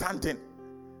understanding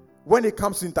when it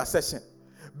comes to intercession,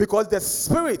 because the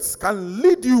spirits can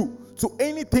lead you to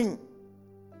anything.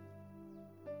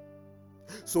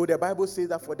 So the Bible says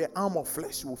that for the arm of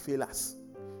flesh will fail us.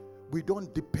 We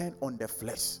don't depend on the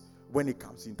flesh when it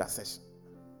comes to intercession.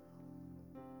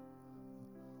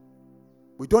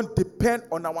 We don't depend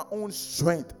on our own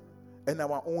strength and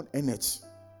our own energy.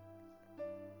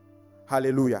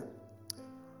 Hallelujah.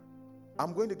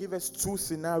 I'm going to give us 2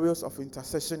 scenarios of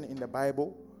intercession in the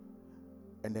Bible,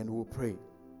 and then we'll pray.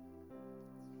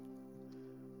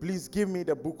 Please give me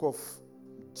the book of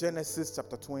Genesis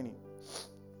chapter 20.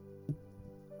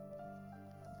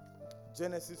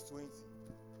 Genesis 20.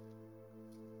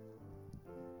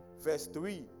 Verse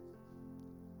 3.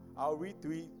 I'll read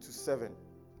 3 to 7.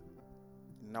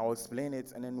 And I'll explain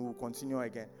it, and then we'll continue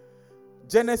again.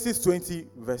 Genesis 20,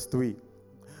 verse 3.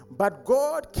 But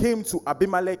God came to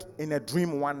Abimelech in a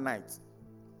dream one night.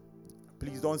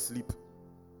 Please don't sleep.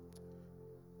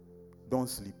 Don't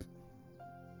sleep.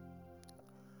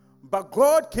 But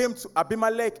God came to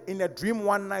Abimelech in a dream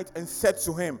one night and said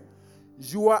to him,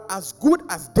 "You are as good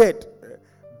as dead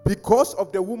because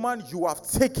of the woman you have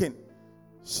taken.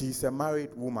 She is a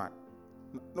married woman."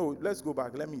 No, let's go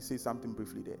back. Let me say something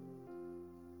briefly there.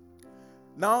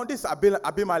 Now, this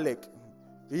Abimelech,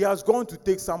 he has gone to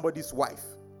take somebody's wife.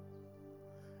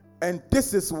 And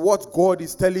this is what God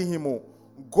is telling him.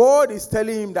 God is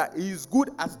telling him that he is good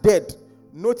as dead.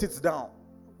 Note it down.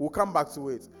 We'll come back to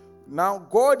it. Now,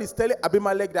 God is telling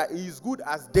Abimelech that he is good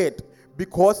as dead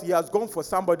because he has gone for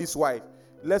somebody's wife.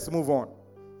 Let's move on.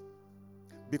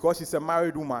 Because she's a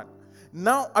married woman.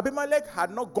 Now, Abimelech had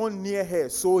not gone near her,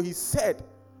 so he said,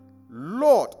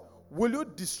 "Lord, will you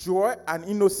destroy an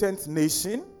innocent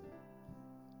nation?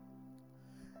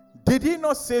 Did he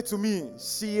not say to me,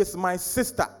 'She is my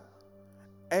sister'?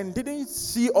 And didn't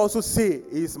she also say,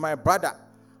 'He is my brother'?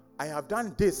 I have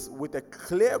done this with a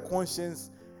clear conscience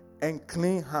and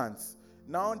clean hands."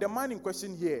 Now, the man in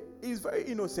question here is very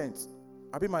innocent.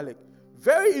 Abimelech,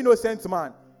 very innocent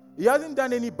man. He hasn't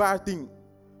done any bad thing.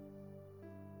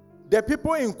 The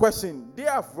people in question, they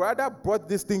have rather brought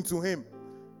this thing to him.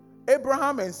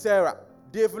 Abraham and Sarah,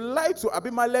 they've lied to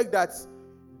Abimelech that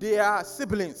they are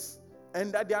siblings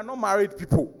and that they are not married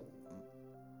people.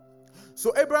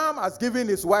 So Abraham has given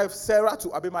his wife Sarah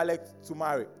to Abimelech to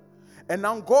marry. And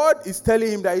now God is telling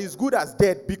him that he's good as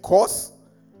dead because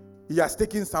he has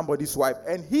taken somebody's wife.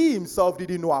 And he himself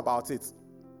didn't know about it.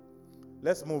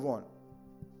 Let's move on.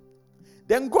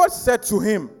 Then God said to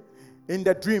him in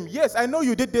the dream, "Yes, I know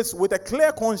you did this with a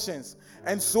clear conscience.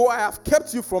 And so I have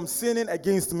kept you from sinning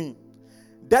against me.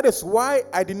 That is why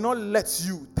I did not let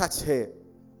you touch her.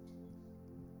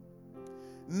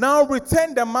 Now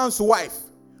return the man's wife,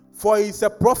 for he is a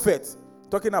prophet."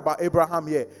 Talking about Abraham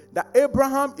here. That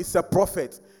Abraham is a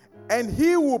prophet. And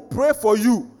he will pray for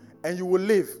you and you will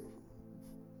live.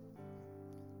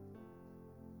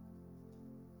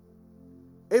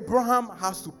 Abraham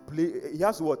has to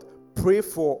pray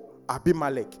for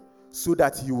Abimelech so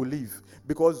that he will live.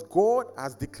 Because God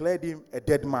has declared him a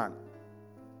dead man.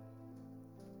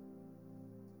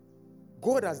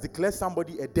 God has declared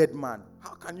somebody a dead man.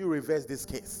 How can you reverse this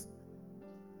case?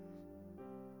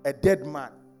 A dead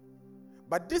man.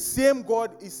 But this same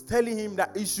God is telling him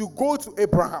that he should go to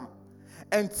Abraham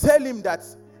and tell him that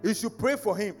he should pray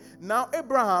for him. Now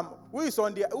Abraham, who is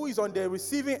on the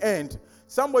receiving end,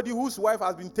 somebody whose wife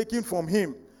has been taken from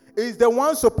him, is the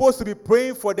one supposed to be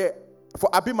praying for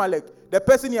Abimelech, the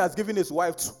person he has given his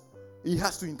wife to. He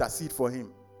has to intercede for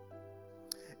him.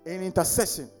 In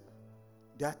intercession,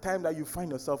 there are times that you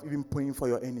find yourself even praying for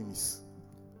your enemies.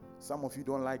 Some of you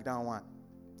don't like that one.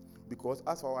 Because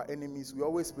as for our enemies, we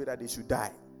always pray that they should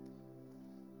die.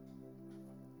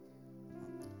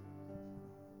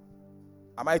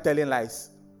 Am I telling lies?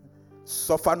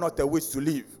 Suffer not a wish to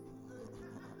live.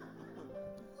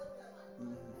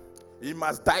 He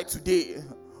must die today.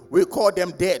 We call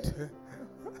them dead.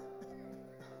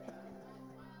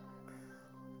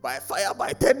 By fire,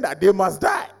 by tender, they must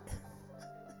die.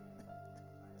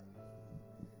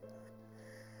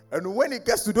 And when it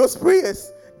gets to those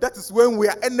prayers, that is when we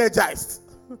are energized.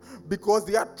 Because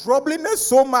they are troubling us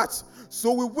so much.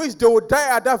 So we wish they would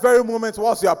die at that very moment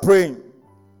whilst you are praying.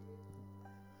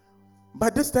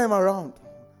 But this time around,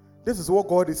 this is what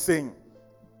God is saying.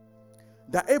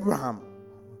 That Abraham,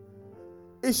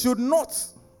 he should not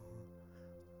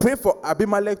pray for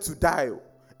Abimelech to die.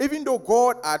 Even though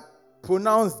God had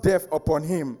pronounced death upon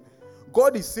him,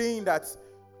 God is saying that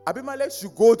Abimelech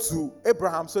should go to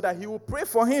Abraham so that he will pray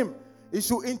for him. He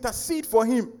should intercede for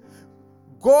him.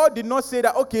 God did not say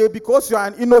that, okay, because you are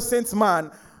an innocent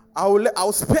man,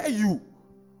 I'll spare you.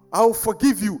 I'll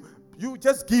forgive you. You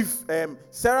just give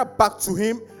Sarah back to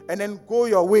him and then go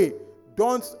your way.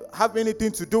 Don't have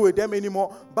anything to do with them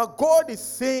anymore. But God is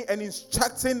saying and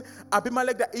instructing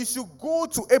Abimelech that he should go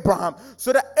to Abraham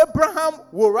so that Abraham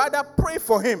will rather pray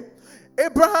for him.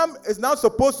 Abraham is now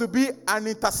supposed to be an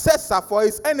intercessor for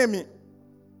his enemy.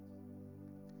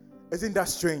 Isn't that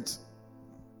strange?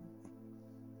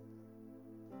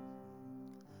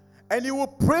 And he will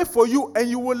pray for you and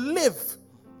you will live.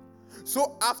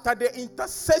 So after the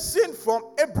intercession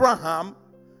from Abraham,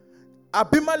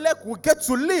 Abimelech will get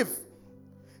to live.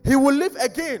 He will live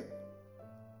again.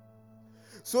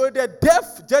 So the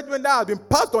death judgment that has been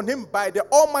passed on him by the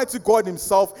Almighty God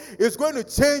himself is going to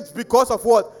change because of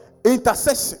what?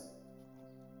 Intercession.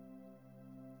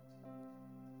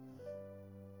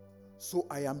 So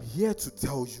I am here to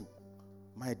tell you,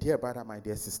 my dear brother, my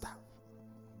dear sister,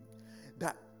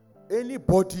 that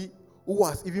anybody who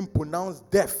has even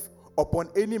pronounced death upon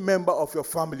any member of your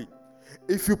family,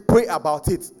 if you pray about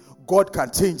it, God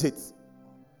can change it.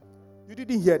 You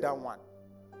didn't hear that one.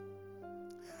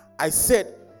 I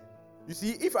said, you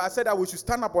see, if I said that we should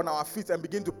stand up on our feet and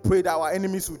begin to pray that our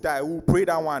enemies will die, we will pray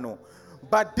that one. No.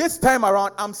 But this time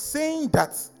around, I'm saying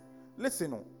that,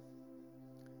 listen, no.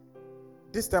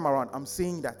 This time around, I'm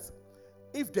saying that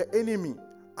if the enemy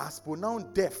has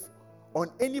pronounced death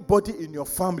on anybody in your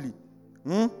family,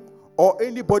 or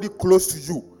anybody close to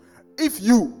you,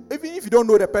 even if you don't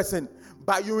know the person,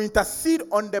 but you intercede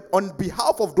on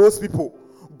behalf of those people,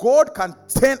 God can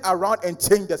turn around and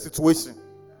change the situation.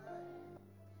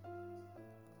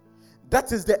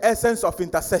 That is the essence of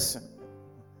intercession.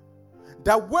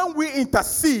 That when we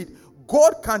intercede,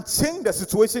 God can change the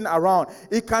situation around.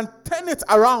 He can turn it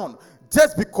around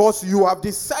just because you have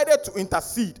decided to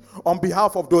intercede on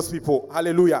behalf of those people.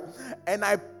 Hallelujah. And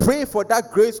I pray for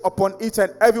that grace upon each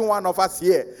and every one of us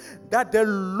here, that the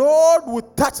Lord will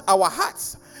touch our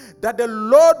hearts, that the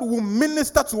Lord will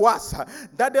minister to us,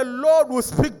 that the Lord will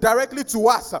speak directly to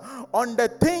us on the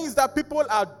things that people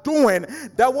are doing,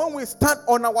 that when we stand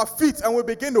on our feet and we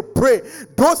begin to pray,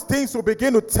 those things will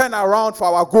begin to turn around for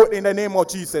our good in the name of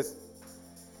Jesus.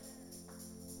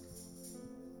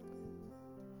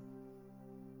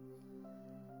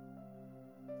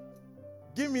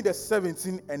 Give me the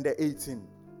 17 and the 18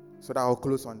 so that I'll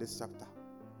close on this chapter.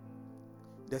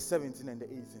 The 17 and the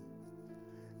 18.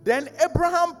 Then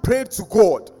Abraham prayed to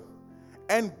God,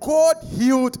 and God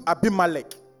healed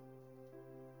Abimelech,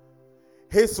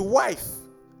 his wife,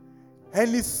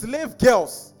 and his slave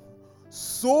girls,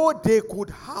 so they could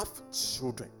have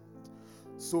children.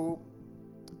 So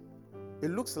it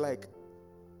looks like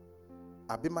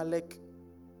Abimelech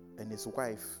and his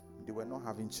wife, they were not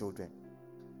having children.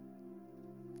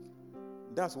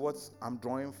 That's what I'm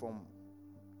drawing from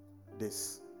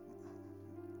this.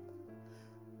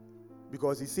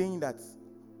 Because he's saying that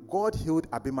God healed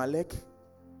Abimelech,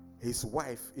 his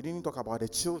wife. He didn't talk about the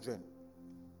children.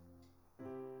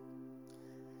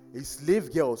 His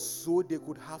slave girls, so they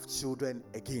could have children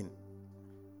again.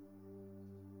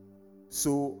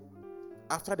 So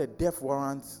after the death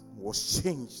warrant was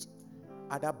changed,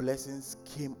 other blessings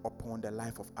came upon the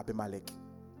life of Abimelech.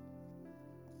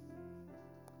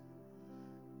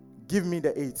 Give me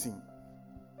the 18.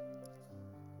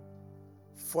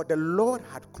 For the Lord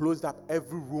had closed up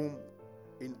every room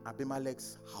in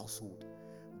Abimelech's household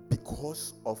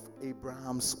because of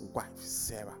Abraham's wife,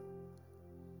 Sarah.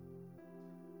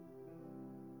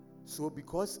 So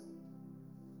because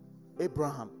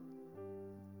Abraham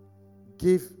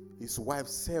gave his wife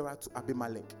Sarah to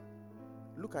Abimelech,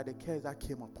 look at the curse that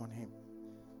came upon him.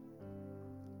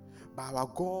 But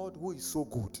our God, who is so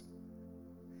good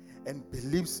and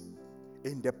believes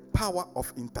in the power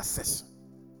of intercession,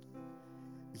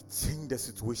 it changed the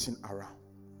situation around.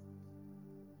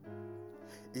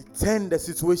 It turned the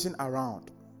situation around.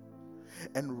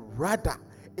 And rather,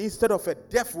 instead of a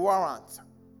death warrant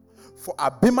for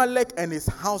Abimelech and his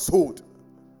household,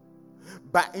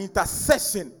 by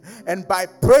intercession and by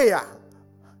prayer,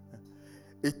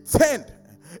 it turned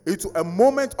into a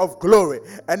moment of glory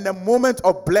and a moment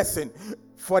of blessing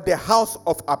for the house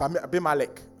of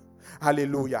Abimelech.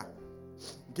 Hallelujah.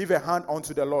 Give a hand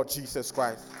unto the Lord Jesus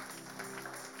Christ.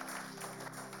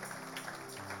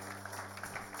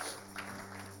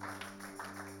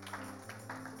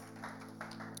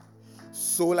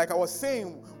 So like I was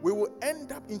saying, we will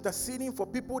end up interceding for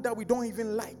people that we don't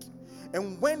even like.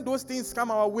 And when those things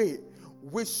come our way,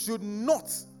 we should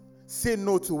not say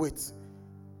no to it.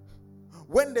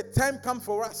 When the time comes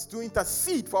for us to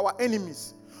intercede for our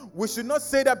enemies, we should not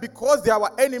say that because they are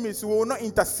our enemies, we will not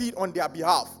intercede on their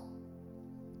behalf.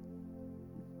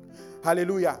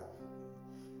 Hallelujah.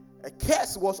 A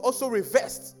curse was also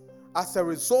reversed as a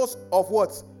result of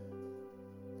what?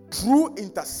 True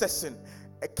intercession.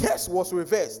 A curse was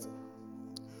reversed.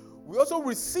 We also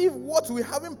receive what we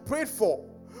haven't prayed for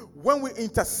when we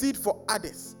intercede for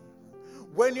others.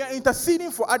 When you are interceding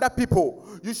for other people,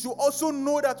 you should also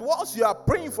know that whilst you are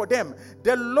praying for them,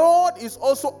 the Lord is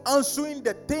also answering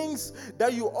the things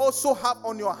that you also have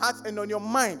on your heart and on your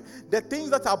mind. The things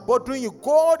that are bothering you,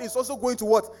 God is also going to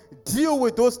what? Deal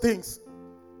with those things.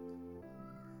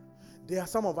 There are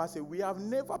some of us say, we have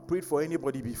never prayed for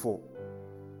anybody before.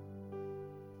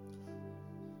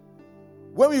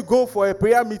 When we go for a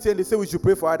prayer meeting, they say we should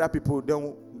pray for other people,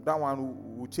 then that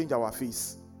one will change our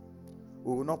face.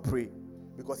 We will not pray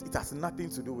because it has nothing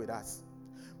to do with us.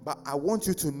 But I want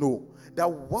you to know that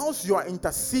whilst you are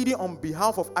interceding on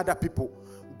behalf of other people,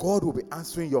 God will be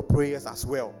answering your prayers as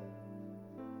well.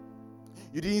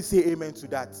 You didn't say amen to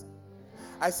that.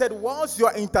 I said whilst you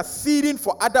are interceding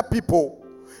for other people,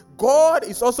 God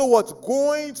is also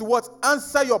going to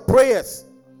answer your prayers.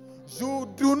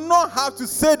 You do not have to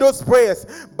say those prayers,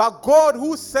 but God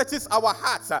who searches our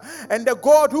hearts and the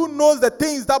God who knows the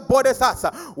things that bothers us,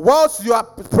 whilst you are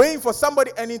praying for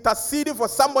somebody and interceding for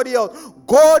somebody else,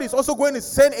 God is also going to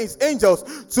send his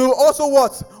angels to also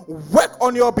work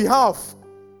on your behalf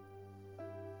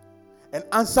and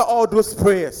answer all those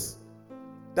prayers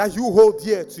that you hold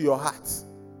dear to your heart.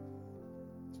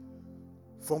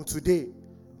 From today,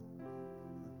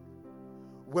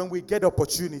 when we get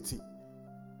opportunity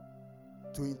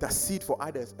to intercede for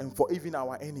others and for even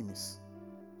our enemies,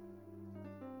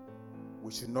 we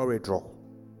should not withdraw.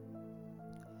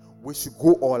 We should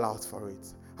go all out for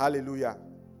it. Hallelujah.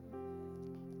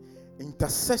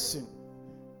 Intercession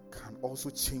can also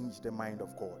change the mind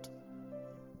of God.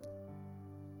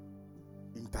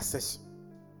 Intercession.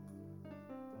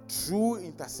 True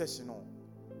intercession or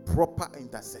proper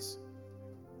intercession.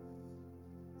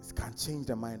 It can change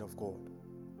the mind of God.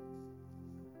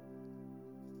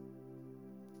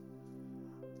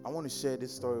 I want to share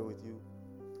this story with you.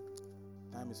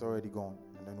 Time is already gone,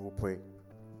 and then we'll pray.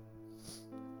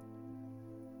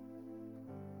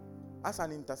 As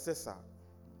an intercessor,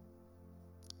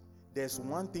 there's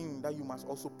one thing that you must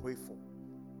also pray for,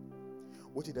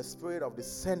 which is the spirit of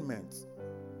discernment,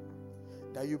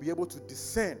 that you'll be able to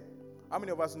discern. How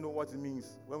many of us know what it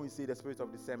means when we say the spirit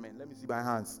of discernment? Let me see my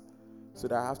hands, so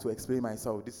that I have to explain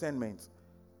myself. Discernment.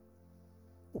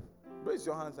 Oh, raise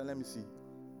your hands and let me see.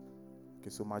 Okay,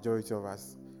 so majority of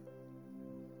us.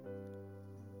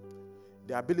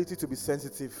 The ability to be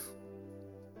sensitive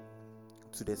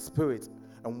to the Spirit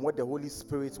and what the Holy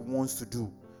Spirit wants to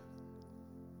do.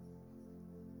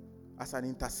 As an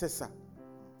intercessor,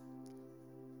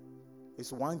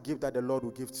 it's one gift that the Lord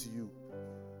will give to you,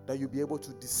 that you'll be able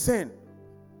to discern.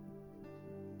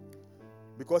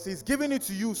 Because He's giving it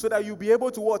to you so that you'll be able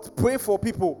to pray for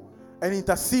people and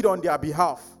intercede on their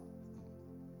behalf.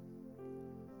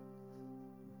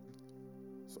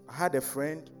 I had a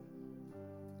friend,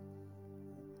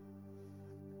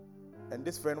 and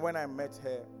this friend, when I met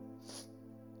her,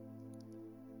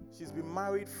 she's been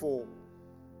married for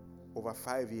over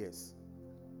 5 years,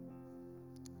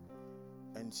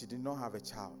 and she did not have a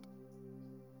child.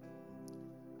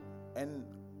 And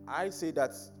I say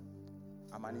that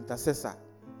I'm an intercessor.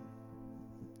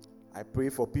 I pray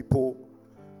for people.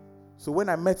 So when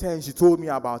I met her and she told me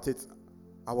about it,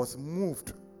 I was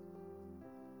moved.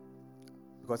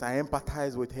 Because I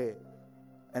empathized with her.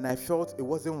 And I felt it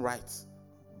wasn't right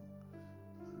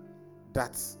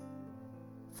that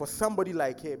for somebody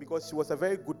like her, because she was a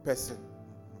very good person,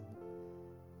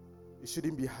 it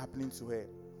shouldn't be happening to her.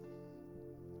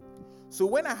 So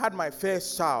when I had my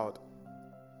first child,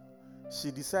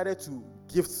 she decided to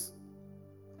gift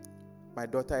my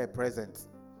daughter a present.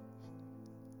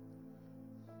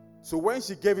 So when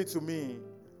she gave it to me,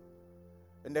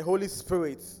 and the Holy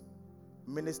Spirit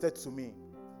ministered to me,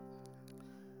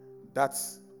 that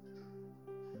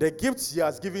the gift she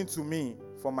has given to me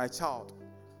for my child,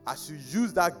 I should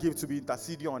use that gift to be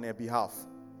interceding on her behalf.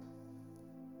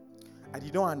 I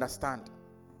did not understand,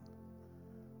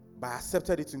 but I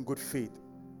accepted it in good faith.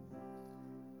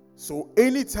 So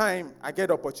anytime I get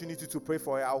the opportunity to pray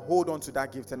for her, I'll hold on to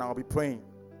that gift and I'll be praying.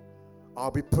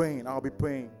 I'll be praying.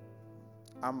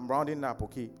 I'm rounding up,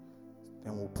 okay?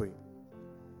 Then we'll pray.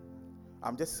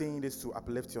 I'm just saying this to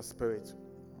uplift your spirit.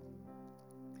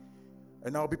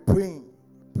 And I'll be praying.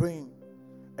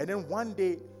 And then one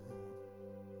day,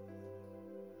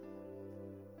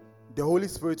 the Holy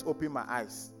Spirit opened my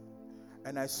eyes.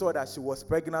 And I saw that she was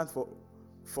pregnant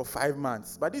for 5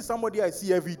 months. But this is somebody I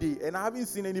see every day. And I haven't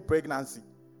seen any pregnancy.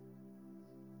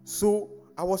 So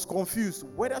I was confused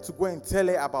whether to go and tell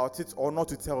her about it or not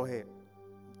to tell her.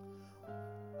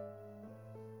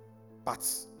 But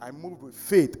I moved with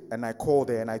faith and I called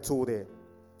her and I told her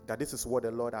that this is what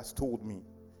the Lord has told me.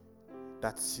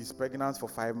 That she's pregnant for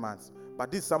 5 months.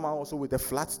 But this someone also with a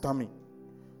flat tummy.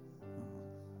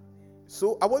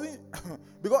 So I wasn't,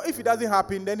 because if it doesn't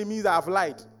happen, then it means I have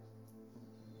lied.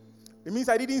 It means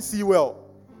I didn't see well.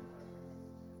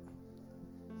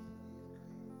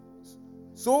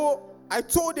 So I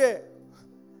told her,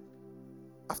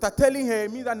 after telling her,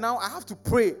 it means that now I have to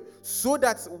pray so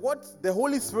that what the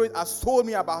Holy Spirit has told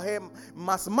me about her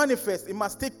must manifest, it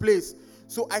must take place.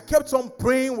 So I kept on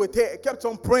praying with her, I kept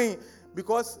on praying,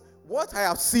 because what I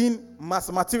have seen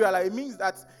must materialize. It means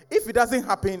that if it doesn't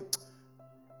happen,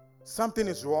 something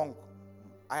is wrong.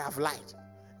 I have lied.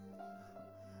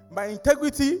 My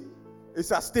integrity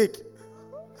is at stake.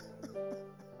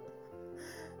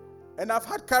 And I've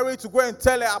had courage to go and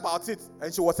tell her about it.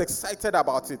 And she was excited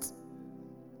about it.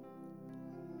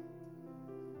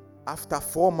 After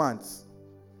 4 months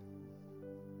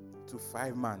to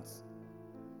 5 months,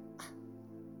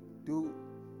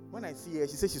 when I see her,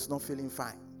 she says she's not feeling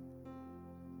fine.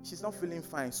 She's not feeling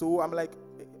fine. So I'm like,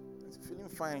 feeling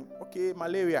fine. Okay,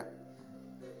 malaria.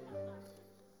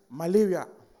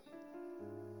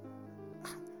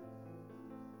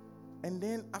 And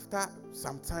then after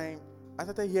some time, I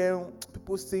started hearing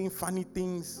people saying funny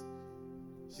things.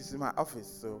 She's in my office,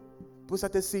 so people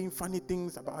started saying funny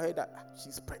things about her, that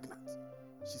she's pregnant.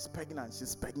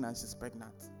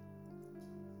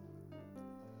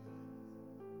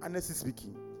 Honestly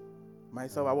speaking,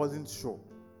 myself, I wasn't sure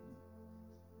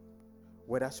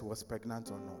whether she was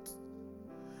pregnant or not.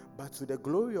 But to the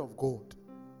glory of God,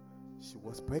 she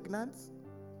was pregnant,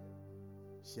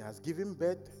 she has given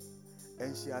birth,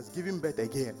 and she has given birth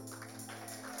again.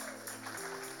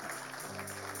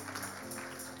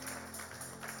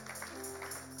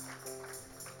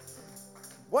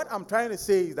 What I'm trying to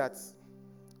say is that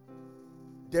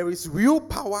there is real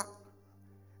power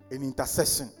in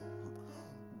intercession.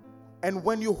 And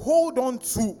when you hold on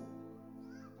to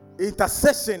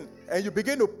intercession and you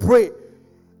begin to pray,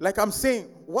 like I'm saying,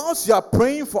 whilst you are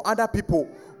praying for other people,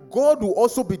 God will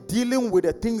also be dealing with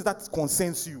the things that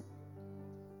concerns you.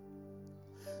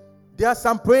 There are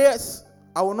some prayers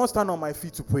I will not stand on my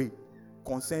feet to pray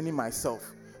concerning myself,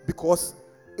 because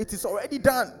it is already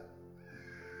done.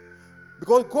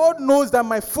 Because God knows that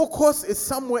my focus is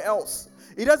somewhere else.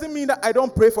 It doesn't mean that I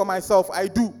don't pray for myself. I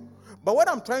do. But what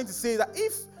I'm trying to say is that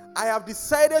if I have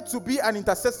decided to be an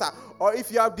intercessor, or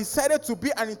if you have decided to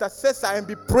be an intercessor and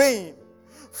be praying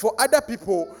for other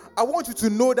people, I want you to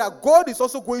know that God is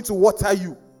also going to water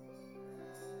you.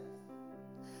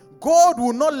 God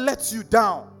will not let you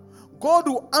down. God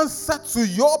will answer to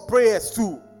your prayers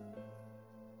too.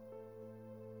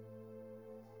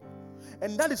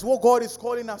 And that is what God is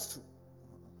calling us to.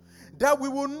 That we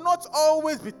will not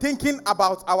always be thinking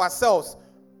about ourselves.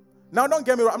 Now, don't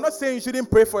get me wrong. I'm not saying you shouldn't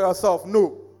pray for yourself.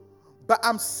 No. But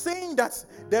I'm saying that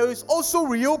there is also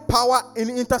real power in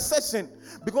intercession.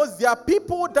 Because there are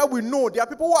people that we know, there are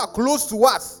people who are close to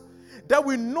us, that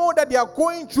we know that they are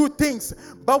going through things,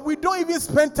 but we don't even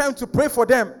spend time to pray for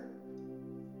them.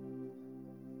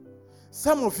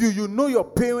 Some of you, you know your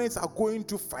parents are going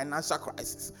through financial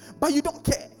crisis, but you don't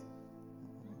care.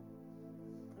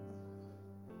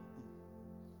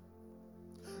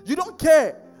 You don't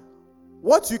care.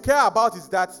 What you care about is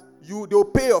that they'll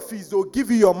pay your fees, they'll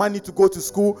give you your money to go to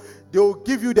school, they'll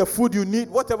give you the food you need,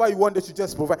 whatever you want, they should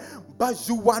just provide. But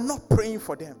you are not praying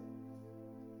for them.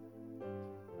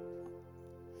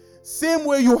 Same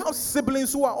way you have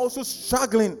siblings who are also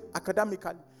struggling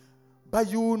academically,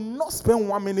 but you will not spend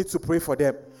 1 minute to pray for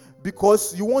them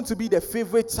because you want to be the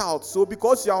favorite child. So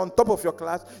because you are on top of your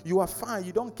class, you are fine,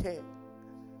 you don't care.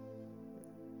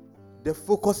 The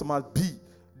focus must be.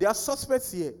 There are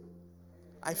suspects here.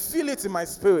 I feel it in my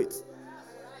spirit.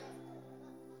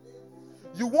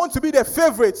 You want to be the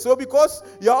favorite, so because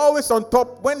you're always on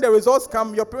top, when the results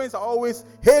come, your parents are always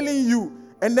hailing you,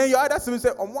 and then your other siblings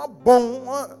say,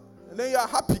 and then you are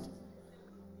happy.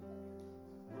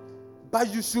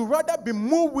 But you should rather be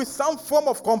moved with some form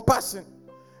of compassion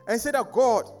and say that,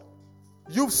 God,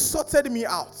 you've sorted me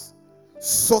out.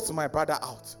 Sort my brother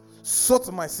out.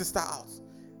 Sort my sister out.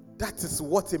 That is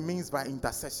what it means by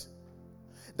intercession.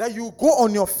 That you go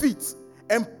on your feet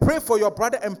and pray for your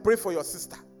brother and pray for your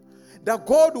sister. That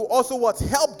God will also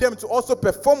help them to also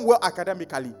perform well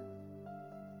academically.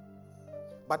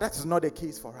 But that is not the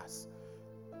case for us.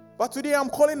 But today I'm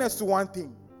calling us to one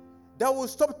thing. That we'll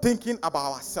stop thinking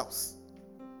about ourselves.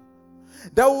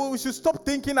 That we should stop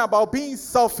thinking about being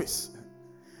selfish.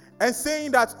 And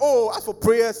saying that, as for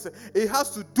prayers, it has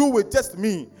to do with just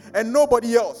me and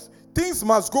nobody else. Things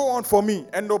must go on for me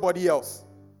and nobody else.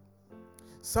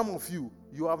 Some of you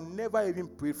have never even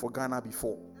prayed for Ghana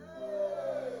before.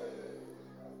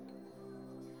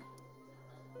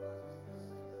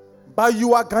 But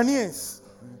you are Ghanaians.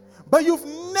 But you've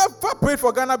never prayed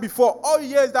for Ghana before. All you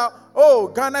hear is that,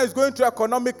 Ghana is going through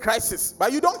economic crisis.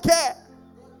 But you don't care.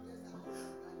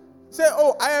 Say,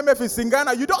 IMF is in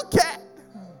Ghana. You don't care.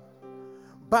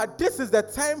 But this is the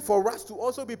time for us to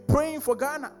also be praying for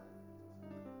Ghana.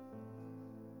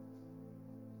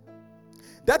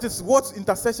 That is what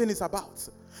intercession is about.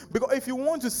 Because if you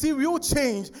want to see real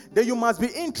change, then you must be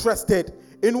interested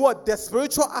in what? The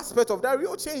spiritual aspect of that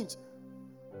real change.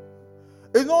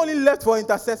 It's not only left for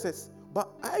intercessors, but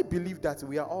I believe that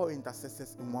we are all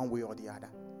intercessors in one way or the other.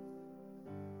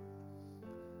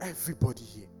 Everybody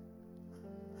here.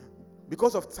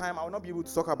 Because of time, I will not be able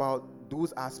to talk about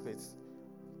those aspects.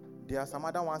 There are some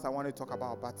other ones I want to talk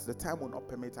about, but the time will not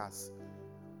permit us.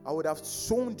 I would have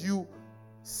shown you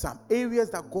some areas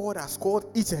that God has called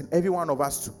each and every one of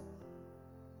us to,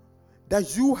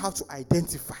 that you have to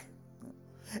identify.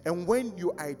 And when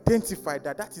you identify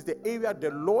that is the area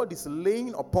the Lord is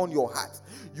laying upon your heart,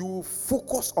 you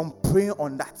focus on praying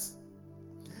on that.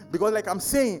 Because like I'm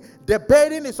saying, the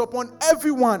burden is upon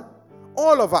everyone,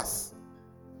 all of us.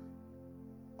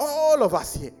 All of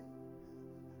us here.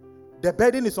 The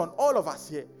burden is on all of us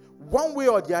here. One way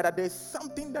or the other, there's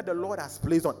something that the Lord has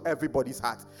placed on everybody's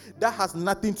heart that has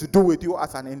nothing to do with you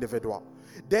as an individual.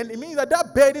 Then it means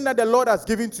that burden that the Lord has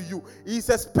given to you, He is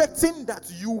expecting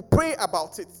that you pray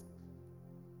about it.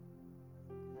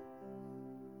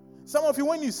 Some of you,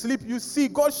 when you sleep, you see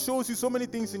God shows you so many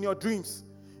things in your dreams.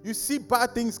 You see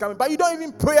bad things coming, but you don't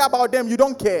even pray about them. You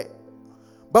don't care.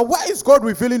 But why is God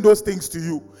revealing those things to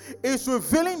you? He's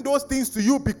revealing those things to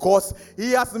you because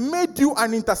He has made you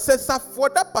an intercessor for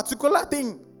that particular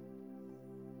thing.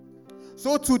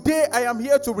 So today I am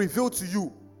here to reveal to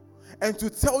you and to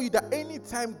tell you that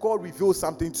anytime God reveals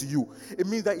something to you, it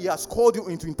means that He has called you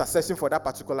into intercession for that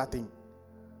particular thing.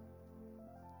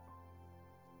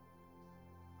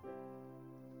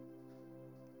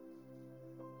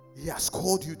 He has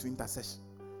called you to intercession.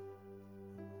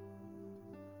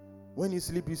 When you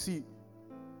sleep, you see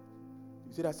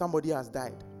that somebody has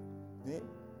died. Eh?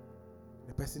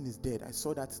 The person is dead. I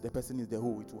saw that the person is dead.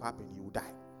 Oh, it will happen. You will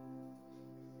die.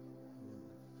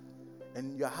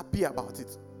 And you are happy about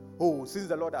it. Oh, since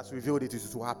the Lord has revealed it,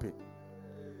 it will happen.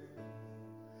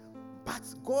 But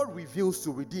God reveals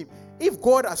to redeem. If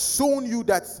God has shown you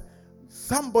that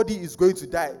somebody is going to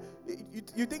die,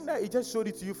 you think that He just showed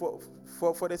it to you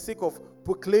for the sake of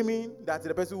proclaiming that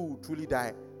the person will truly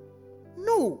die?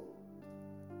 No.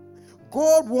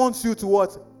 God wants you to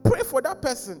what? Pray for that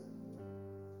person.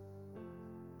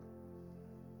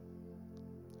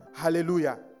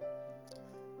 Hallelujah.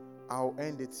 I'll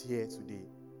end it here today.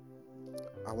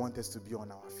 I want us to be on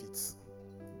our feet.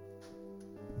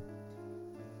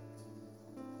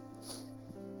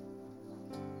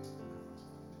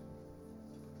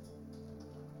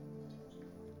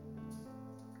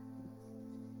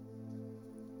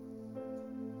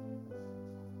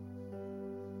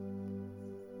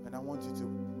 And I want you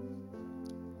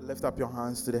to lift up your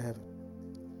hands to the heaven.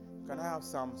 Can I have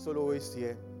some soloists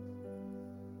here?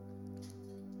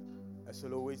 A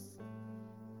soloist.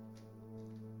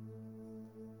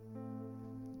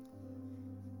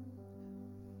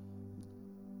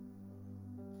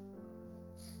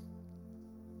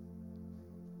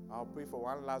 I'll pray for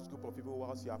one last group of people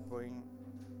whilst you are praying.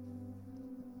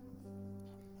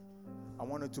 I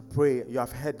want you to pray. You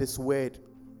have heard this word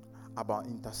about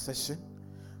intercession.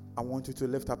 I want you to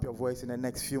lift up your voice in the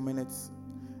next few minutes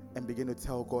and begin to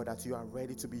tell God that you are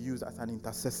ready to be used as an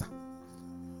intercessor.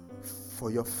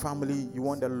 For your family, you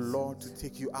want the Lord to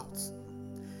take you out.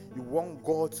 You want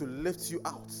God to lift you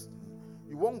out.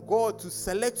 You want God to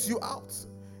select you out.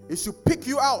 He should pick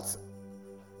you out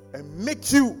and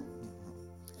make you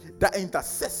that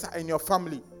intercessor in your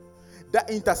family, that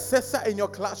intercessor in your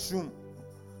classroom.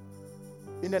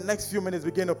 In the next few minutes,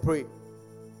 begin to pray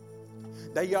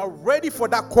that you are ready for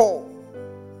that call.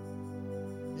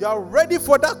 You are ready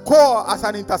for that call as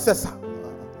an intercessor.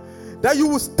 That you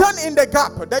will stand in the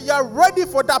gap. That you are ready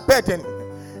for that burden.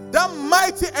 That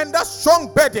mighty and that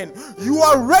strong burden. You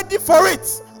are ready for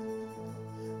it.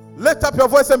 Lift up your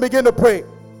voice and begin to pray.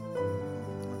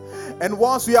 And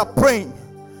once we are praying,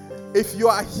 if you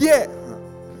are here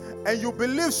and you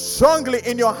believe strongly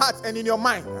in your heart and in your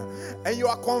mind, and you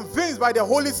are convinced by the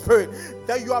Holy Spirit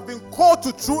that you have been called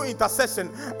to true intercession,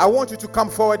 I want you to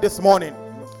come forward this morning.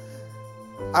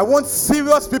 I want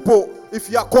serious people.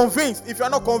 If you are convinced, if you are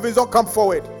not convinced, don't come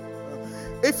forward.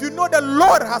 If you know the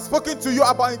Lord has spoken to you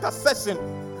about intercession,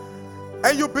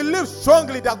 and you believe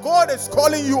strongly that God is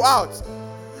calling you out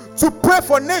to pray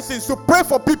for nations, to pray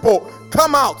for people,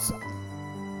 come out.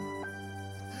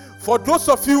 For those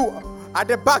of you at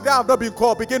the back that have not been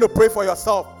called, begin to pray for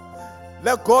yourself.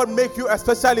 Let God make you a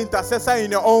special intercessor in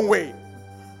your own way.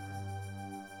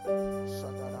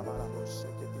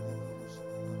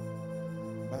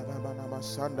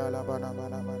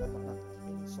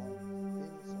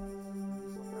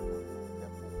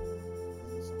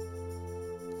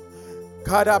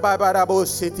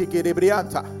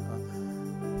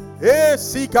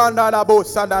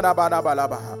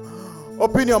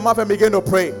 Open your mouth and begin to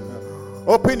pray.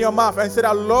 Open your mouth and say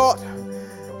that, Lord,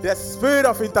 the spirit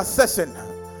of intercession,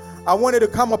 I want it to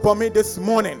come upon me this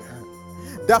morning.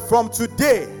 That from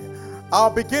today,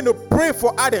 I'll begin to pray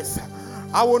for others.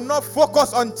 I will not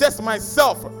focus on just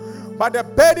myself, but the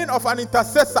burden of an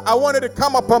intercessor, I want it to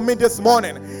come upon me this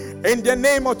morning. In the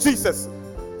name of Jesus.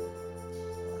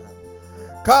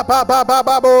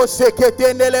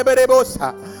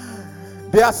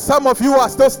 There are some of you who are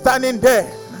still standing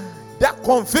there. That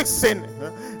conviction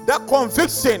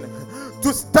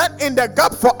to stand in the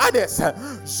gap for others.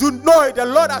 You know it. The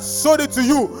Lord has showed it to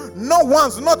you, not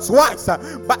once, not twice,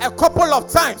 but a couple of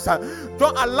times.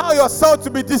 Don't allow yourself to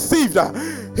be deceived.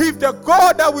 If the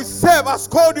God that we serve has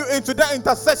called you into that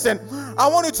intercession, I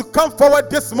want you to come forward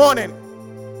this morning.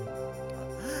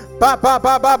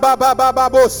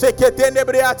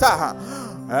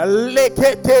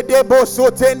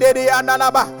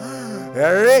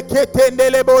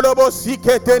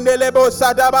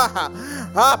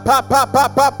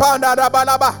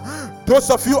 Those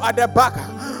of you at the back,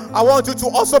 I want you to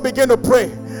also begin to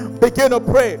pray. Begin to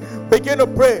pray. Begin to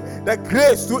pray. The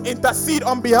grace to intercede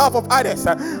on behalf of others.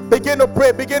 Begin to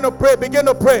pray. Begin to pray. Begin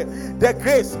to pray. The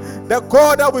grace, the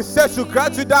God that we said to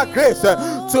grant you that grace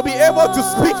to be able to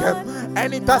speak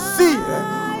and intercede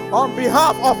on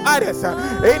behalf of others.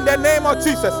 In the name of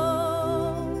Jesus.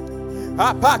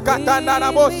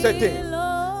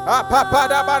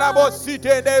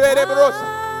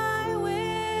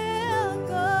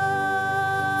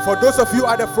 For those of you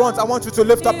at the front, I want you to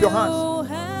lift up your hands.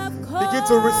 Begin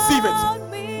to receive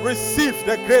it. Receive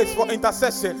the grace for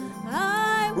intercession.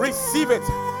 Receive it.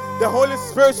 The Holy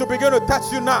Spirit will begin to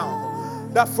touch you now.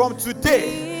 That from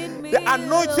today, the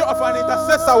anointing of an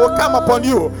intercessor will come upon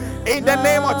you. In the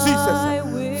name of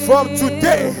Jesus. From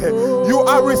today, you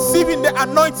are receiving the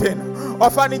anointing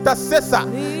of an intercessor.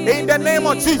 In the name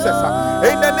of Jesus.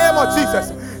 In the name of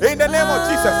Jesus. In the name of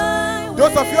Jesus.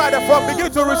 Those of you at the front,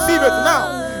 begin to receive it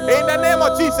now. In the name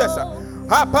of Jesus.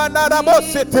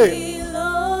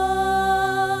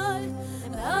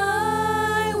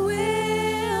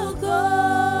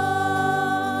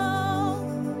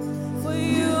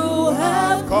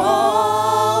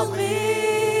 Call me,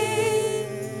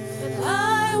 and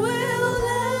I will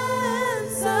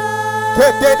answer.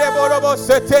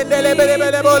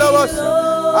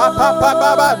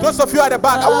 Those of you at the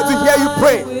back, I want to hear you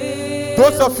pray.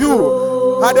 Those of you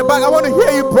at the back, I want to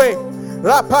hear you pray.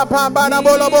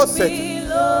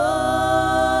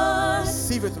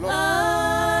 Receive it, Lord.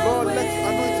 Lord, let your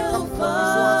anointing come from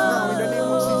these ones now in the name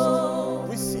of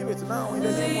Jesus. Receive it now in the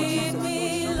name of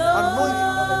Jesus.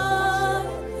 Anointing.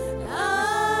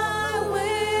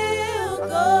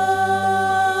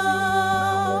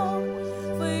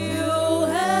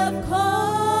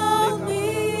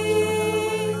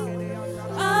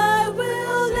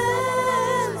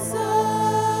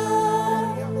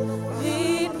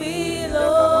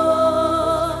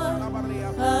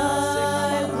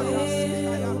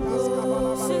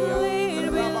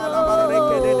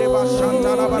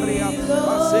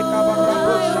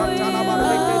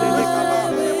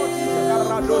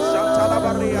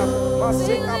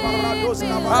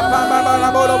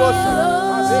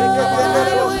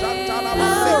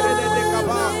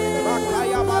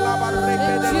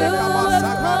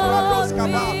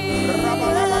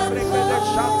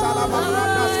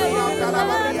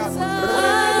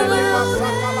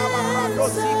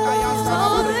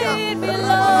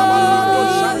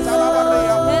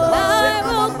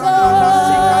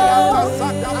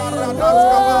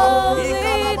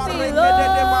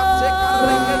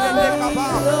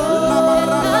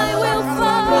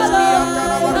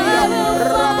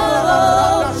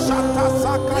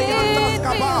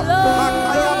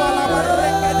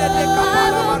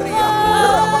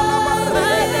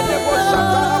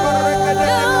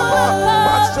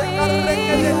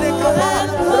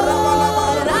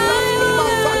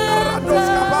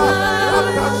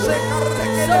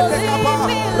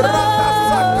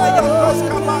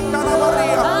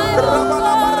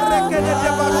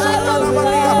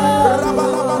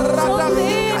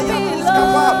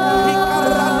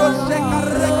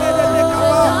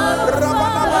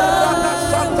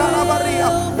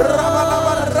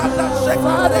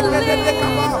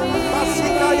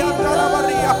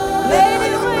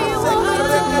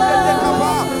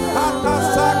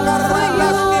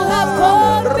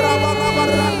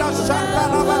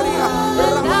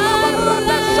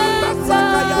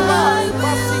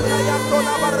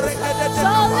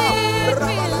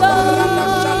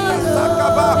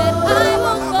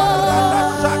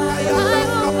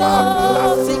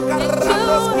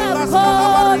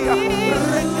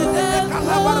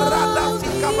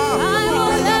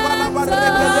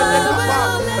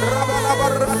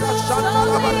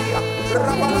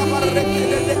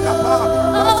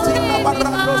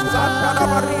 Shantala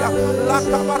Maria, La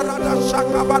Cabarada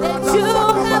Shakabarada that you have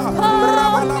Sakaba, called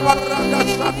Rabala Barada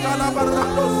Shantala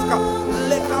Baradoska,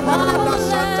 Le I Cabarada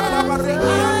will Shantala live,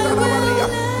 Bariki I Antala Maria,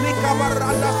 will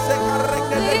Likabarada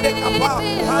Sekareke de leave Capa,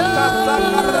 it Anta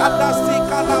Sakarada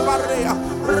Sikala all. Barea,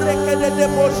 Reke de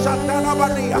Boshantala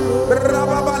Maria,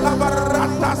 Rababala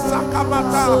Barata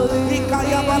Sakamata, So leave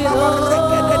Ikayabala it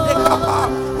Bareke de Capa,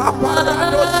 all.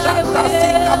 Aparado I Shanta will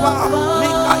Sikaba,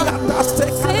 Likayata fall.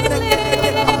 Say, Sekareke de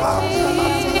lead Capa,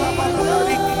 Asikabala me.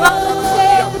 Bariki Father, Antala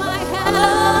Maria, take my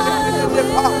Reke hand. de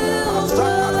Pa,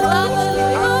 Asakaradoski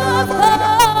Father, you Antala have Maria,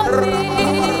 called Rabala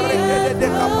Bareke de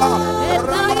me. Capa, And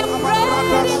I Rabala am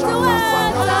Barada ready to Shanta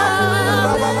Sakaba,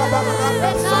 Rabala enter. Barada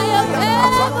And I am Sakayata ever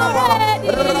Sakaba,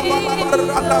 Rabala ready.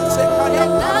 Barada And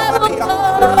Sekayanta I will Maria,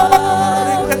 Rabala go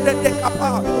Bareke de Capa,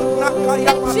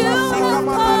 Nakaya that you Mata Sika have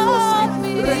Maradosi,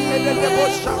 called Reke de me.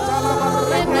 Boshata la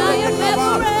And Bareke I de am Capa,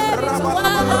 ever ready to Rabala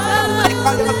Barada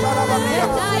Sekayata la enter. Maria,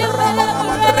 And I am Rabala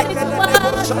ever ready Bareke to de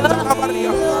Boshata la enter.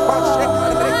 Maria, Pasheka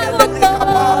And I Reke will de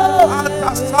Capa, go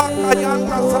Anta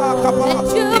Sakayanta Sakapa, that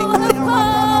you have Ikaya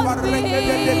Mata la called Bareke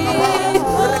de Capa, me.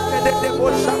 Reke de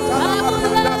Boshata la I will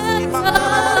Barada Skimanta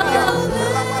la Maria,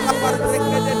 Rabala enter.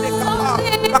 Bareke de So Capa,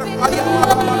 leave it Nakaya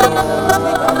Bala Barada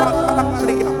Sikamata la all.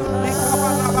 Maria,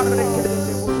 Likabala Bareke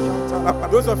de Boshata la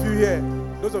Those Maria. of you here,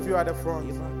 those of you at the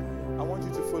front, I want you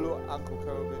to follow Uncle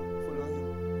Kelvin. Follow him.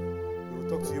 He will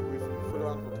talk to you briefly. Follow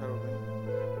Uncle Kelvin.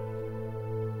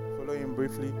 Follow him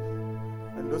briefly.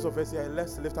 And those of us here,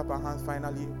 let's lift up our hands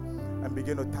finally and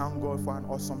begin to thank God for an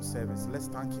awesome service. Let's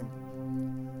thank Him.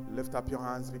 Lift up your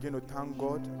hands. Begin to thank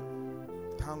God.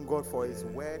 Thank God for His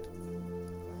word.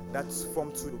 That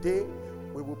from today,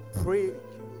 we will pray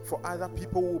for other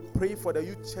people. We will pray for the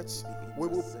youth church. We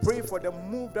will pray for the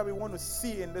move that we want to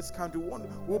see in this country.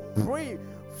 We'll pray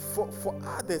for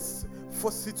others,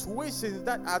 for situations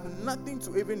that have nothing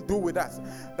to even do with us,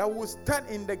 that will stand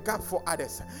in the gap for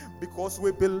others, because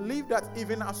we believe that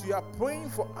even as we are praying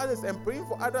for others and praying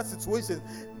for other situations,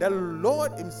 the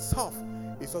Lord Himself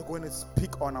is not going to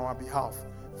speak on our behalf.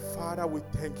 Father, we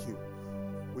thank you.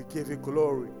 We give you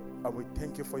glory, and we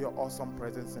thank you for your awesome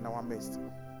presence in our midst.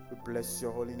 We bless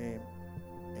your holy name.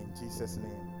 In Jesus'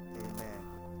 name, amen.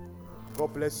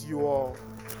 God bless you all.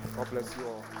 God bless you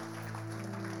all.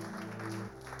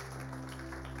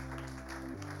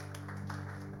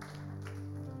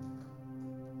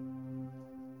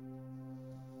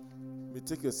 May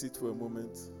take your seat for a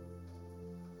moment.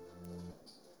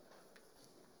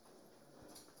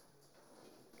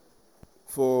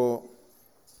 For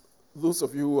those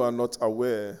of you who are not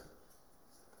aware,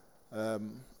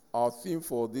 our theme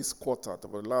for this quarter, the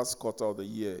last quarter of the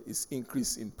year, is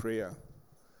increase in prayer.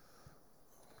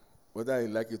 Whether you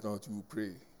like it or not, you will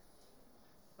pray.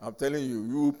 I'm telling you,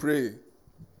 you will pray.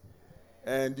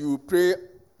 And you will pray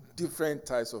different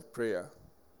types of prayer.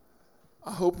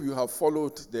 I hope you have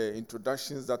followed the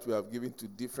introductions that we have given to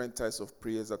different types of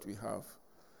prayers that we have.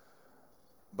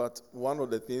 But one of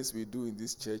the things we do in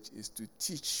this church is to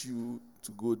teach you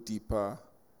to go deeper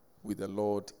with the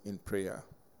Lord in prayer.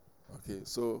 Okay,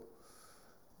 so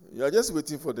you are just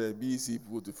waiting for the BEC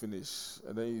people to finish,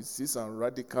 and then you see some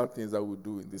radical things that we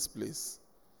do in this place.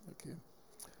 Okay.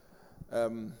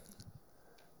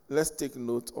 Let's take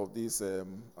note of these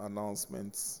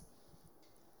announcements.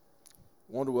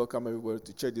 I want to welcome everybody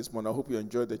to church this morning. I hope you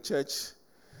enjoyed the church.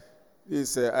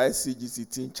 This is ICGC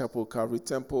Teen Chapel Calvary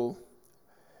Temple.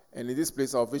 And in this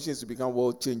place, our vision is to become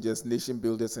world changers, nation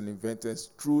builders, and inventors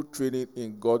through training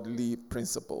in godly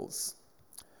principles.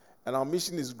 And our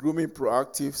mission is grooming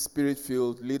proactive,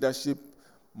 spirit-filled,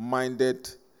 leadership-minded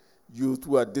youth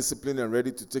who are disciplined and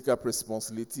ready to take up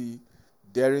responsibility,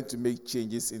 daring to make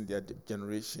changes in their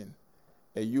generation.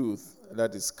 A youth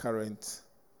that is current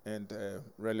and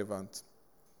relevant.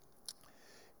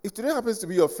 If today happens to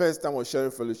be your first time of sharing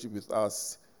fellowship with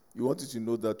us, we want you to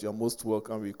know that you are most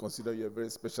welcome. We consider you a very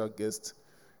special guest.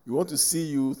 We want to see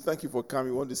you. Thank you for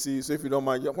coming. We want to see you. So if you don't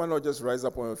mind, why not just rise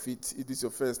up on your feet? It is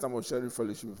your first time of sharing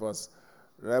fellowship with us.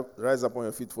 Rise up on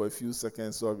your feet for a few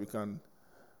seconds so we can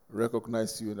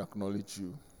recognize you and acknowledge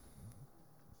you.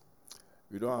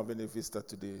 We don't have any visitor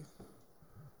today.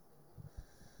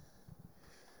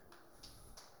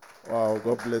 Wow,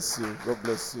 God bless you. God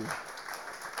bless you.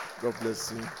 God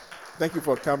bless you. Thank you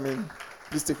for coming.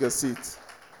 Please take a seat.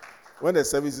 When the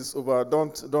service is over,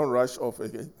 don't rush off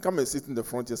again. Come and sit in the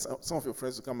front here. Some of your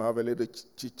friends will come and have a little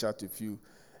chit-chat with you.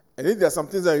 And if there are some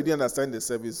things that you didn't understand in the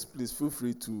service, please feel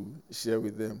free to share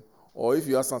with them. Or if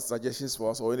you have some suggestions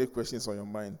for us or any questions on your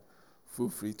mind, feel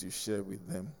free to share with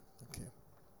them. Okay.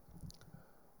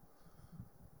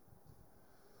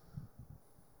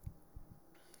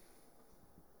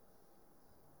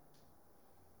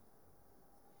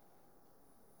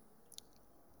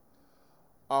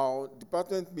 Our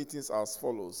department meetings are as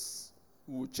follows.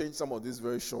 We will change some of this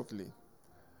very shortly.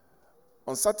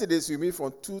 On Saturdays, we meet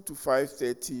from 2 to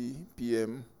 5:30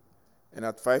 p.m. And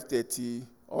at 5:30,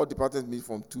 all departments meet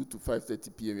from 2 to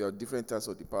 5:30 p.m. We have different types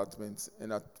of departments.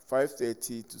 And at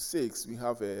 5:30 to 6, we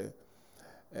have a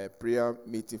prayer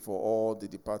meeting for all the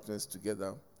departments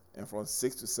together. And from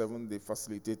 6 to 7, the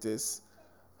facilitators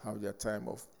have their time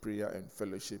of prayer and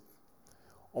fellowship.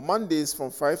 On Mondays,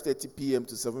 from 5:30 p.m.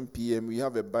 to 7 p.m., we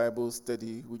have a Bible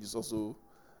study, which is also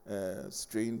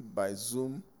streamed by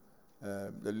Zoom.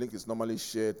 The link is normally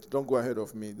shared. Don't go ahead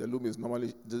of me. The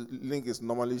link is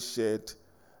normally shared.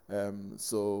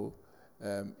 So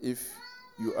if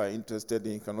you are interested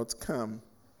and you cannot come,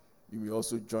 you will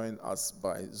also join us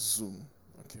by Zoom.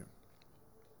 Okay.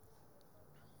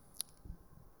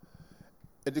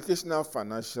 Educational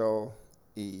financial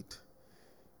aid.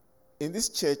 In this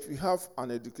church, we have an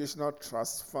educational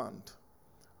trust fund,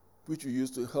 which we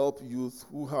use to help youth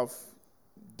who have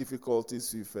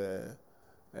difficulties with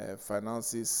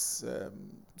finances, to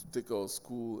take out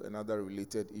school and other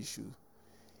related issues.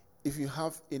 If you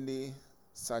have any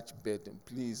such burden,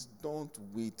 please don't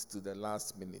wait to the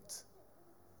last minute.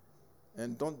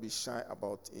 And don't be shy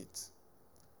about it.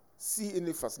 See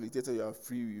any facilitator you are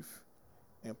free with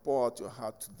and pour out your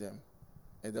heart to them,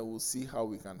 and then we'll see how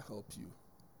we can help you.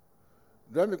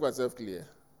 Do I make myself clear?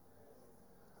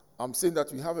 I'm saying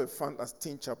that we have a fund as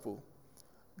Teen Chapel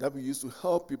that we use to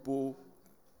help people,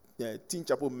 Teen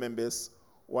Chapel members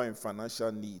who are in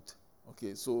financial need.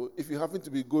 Okay, so if you happen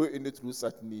to be going through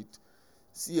such need,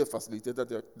 see a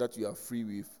facilitator that you are free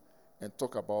with and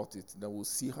talk about it. Then we'll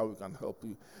see how we can help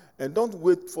you. And don't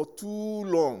wait for too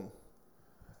long.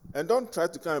 And don't try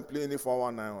to come and play any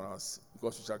 419 on us,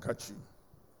 because we shall catch you.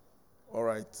 All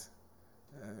right.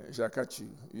 We shall catch you.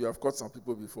 You have caught some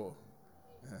people before.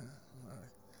 All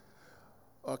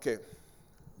right. Okay.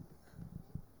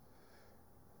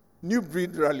 New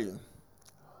Breed Rally.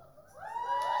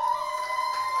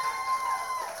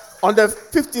 On the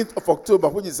 15th of October,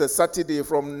 which is a Saturday,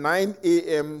 from 9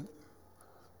 a.m.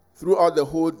 throughout the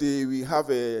whole day, we have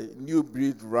a New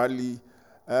Breed Rally.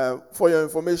 For your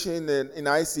information, in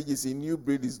ICGC, New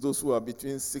Breed is those who are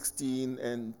between 16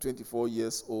 and 24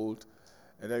 years old.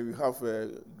 And then we have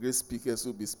great speakers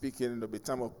who will be speaking. There will be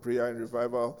time of prayer and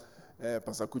revival.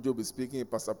 Pastor Kujo will be speaking.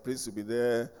 Pastor Prince will be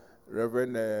there.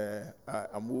 Reverend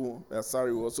Amu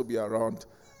Asari will also be around.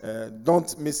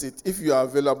 Don't miss it. If you are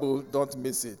available, don't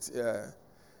miss it.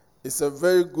 It's a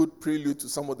very good prelude to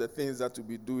some of the things that we'll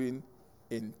be doing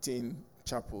in Teen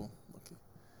Chapel. Okay.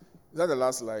 Is that the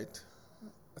last slide?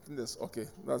 I think that's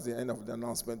the end of the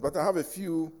announcement. But I have a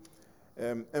few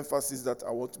emphases that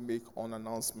I want to make on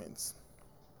announcements.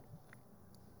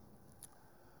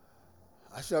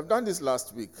 I should have done this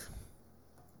last week.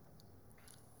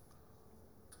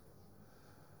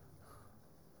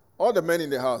 All the men in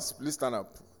the house, please stand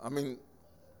up. I'm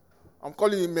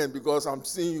calling you men because I'm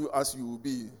seeing you as you will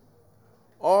be.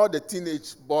 All the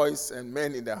teenage boys and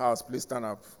men in the house, please stand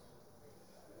up.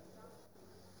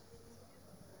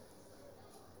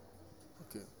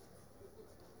 Okay.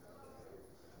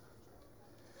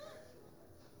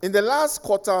 In the last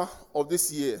quarter of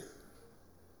this year,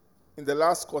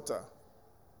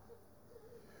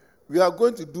 we are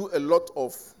going to do a lot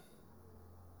of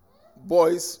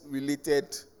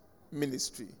boys-related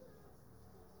ministry.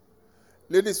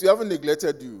 Ladies, we haven't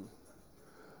neglected you.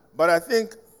 But I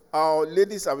think our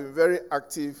ladies have been very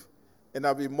active and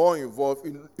have been more involved.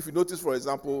 If you notice, for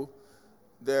example,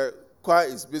 the choir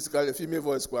is basically a female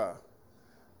voice choir.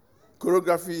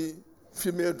 Choreography,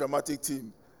 female dramatic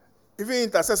team. Even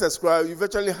intercessors choir, you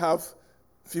virtually have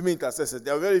female intercessors.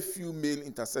 There are very few male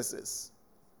intercessors.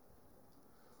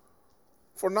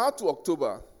 From now to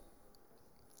October,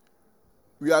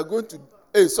 we are going to,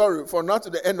 from now to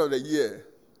the end of the year,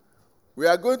 we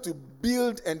are going to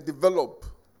build and develop.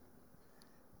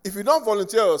 If you don't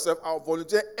volunteer yourself, I'll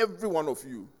volunteer every one of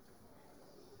you.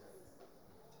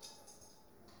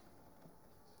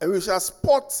 And we shall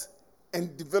spot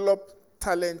and develop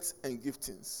talents and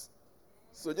giftings.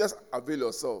 So just avail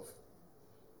yourself.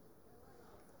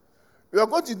 We are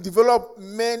going to develop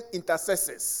men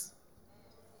intercessors.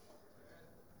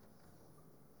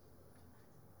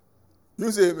 You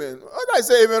say amen. Whether I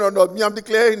say amen or not, me, I'm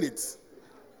declaring it.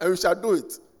 And we shall do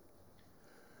it.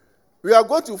 We are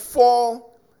going to form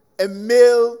a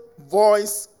male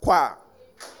voice choir.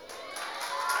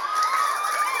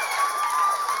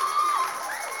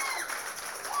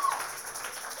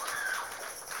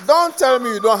 Don't tell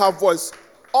me you don't have voice.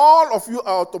 All of you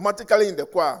are automatically in the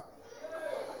choir.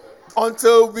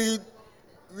 Until we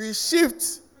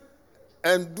shift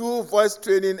and do voice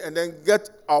training and then get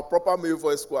our proper male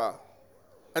voice choir.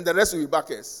 And the rest will be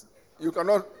backers. You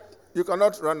cannot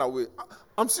run away.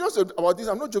 I'm serious about this.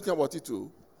 I'm not joking about it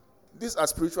too. These are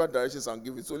spiritual directions I'm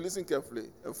giving. So listen carefully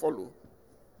and follow.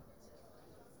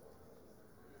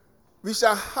 We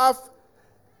shall have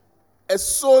a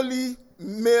solely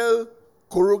male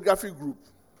choreography group.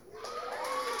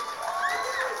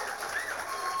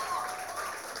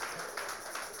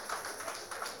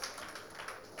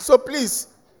 So please,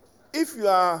 if you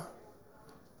are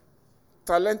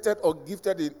talented or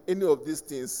gifted in any of these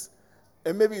things,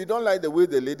 and maybe you don't like the way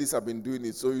the ladies have been doing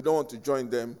it, so you don't want to join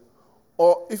them,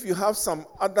 or if you have some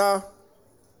other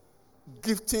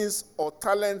giftings or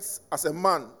talents as a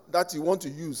man that you want to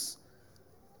use,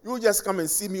 you just come and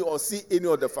see me or see any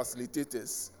of the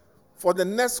facilitators. For the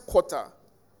next quarter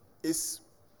is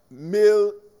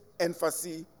male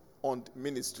emphasis on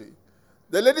ministry.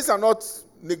 The ladies are not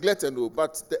neglected, no,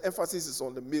 but the emphasis is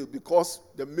on the male because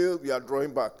the male we are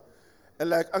drawing back. And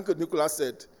like Uncle Nicholas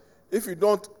said, if you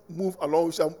don't move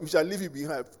along, we shall leave you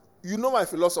behind. You know my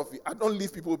philosophy. I don't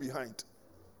leave people behind.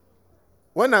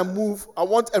 When I move, I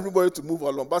want everybody to move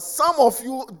along. But some of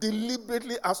you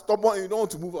deliberately are stubborn and you don't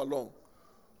want to move along.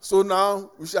 So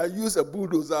now we shall use a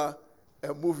bulldozer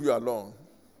and move you along.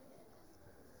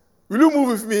 Will you move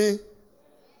with me?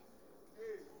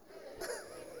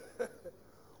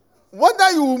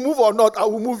 Whether you will move or not, I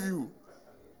will move you.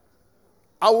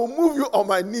 I will move you on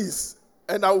my knees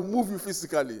and I will move you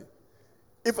physically.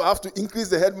 If I have to increase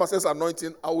the headmaster's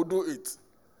anointing, I will do it.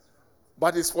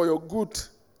 But it's for your good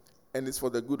and it's for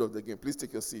the good of the game. Please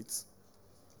take your seats.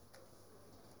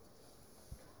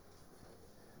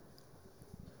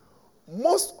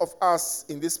 Most of us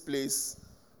in this place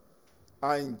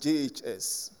are in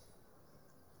JHS,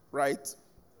 right?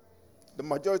 The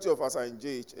majority of us are in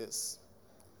JHS.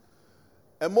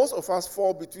 And most of us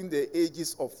fall between the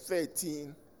ages of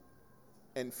 13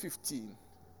 and 15.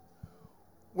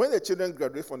 When the children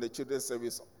graduate from the children's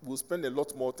service, we'll spend a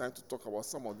lot more time to talk about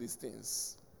some of these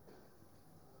things.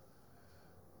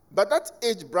 But that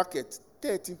age bracket,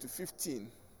 13 to 15,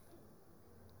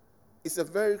 is a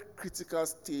very critical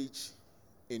stage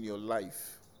in your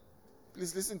life.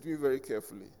 Please listen to me very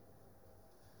carefully.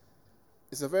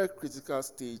 It's a very critical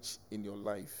stage in your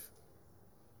life.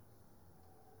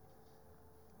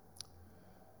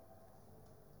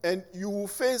 And you will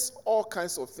face all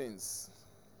kinds of things.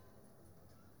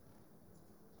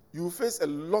 You will face a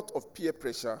lot of peer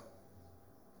pressure.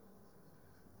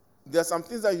 There are some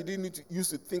things that you didn't need to use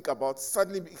to think about.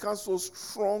 Suddenly become so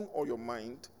strong on your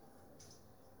mind.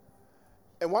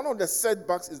 And one of the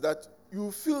setbacks is that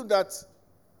you feel that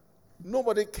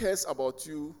nobody cares about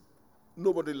you,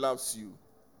 nobody loves you.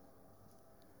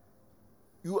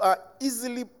 You are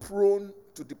easily prone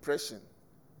to depression.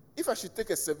 If I should take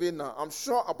a survey now, I'm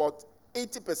sure about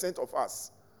 80% of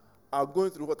us are going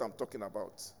through what I'm talking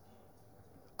about.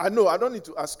 I know, I don't need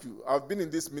to ask you. I've been in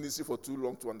this ministry for too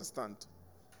long to understand.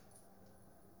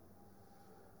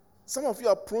 Some of you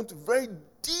are prone to very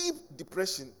deep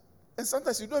depression. And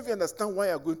sometimes you don't even understand why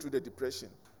you're going through the depression.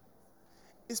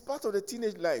 It's part of the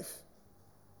teenage life.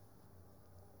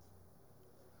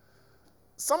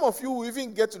 Some of you will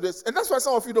even get to this, and that's why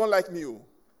some of you don't like me.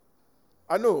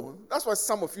 I know, that's why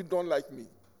some of you don't like me.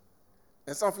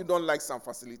 And some of you don't like some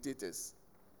facilitators.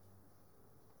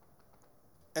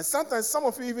 And sometimes some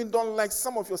of you even don't like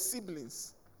some of your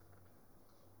siblings.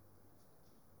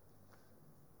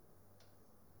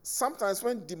 Sometimes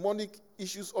when demonic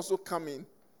issues also come in,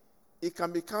 it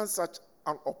can become such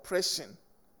an oppression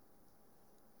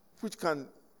which can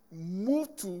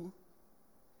move to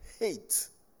hate.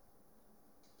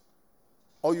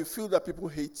 Or you feel that people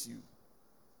hate you.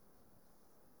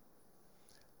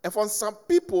 And for some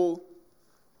people,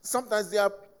 sometimes they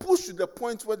are pushed to the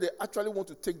point where they actually want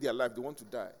to take their life. They want to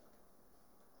die.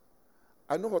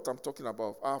 I know what I'm talking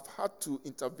about. I've had to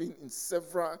intervene in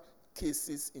several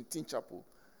cases in Teen Chapel.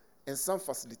 And some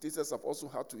facilitators have also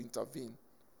had to intervene.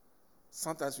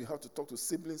 Sometimes we have to talk to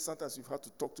siblings. Sometimes we have to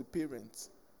talk to parents.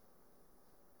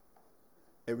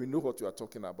 And we know what we are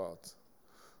talking about.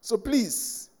 So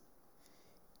please,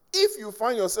 if you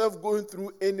find yourself going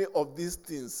through any of these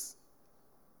things,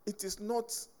 it is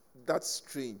not that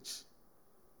strange.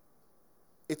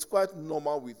 It's quite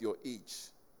normal with your age,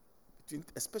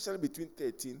 especially between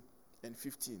 13 and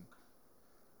 15.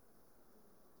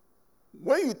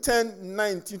 When you turn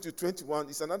 19 to 21,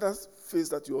 it's another phase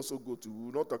that you also go to. We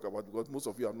will not talk about because most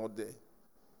of you are not there.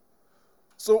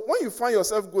 So when you find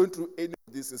yourself going through any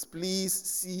of these, please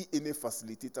see any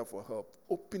facilitator for help.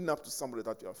 Open up to somebody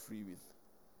that you are free with.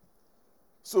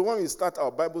 So when we start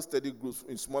our Bible study groups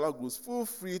in smaller groups, feel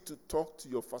free to talk to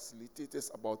your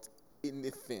facilitators about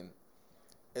anything,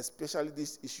 especially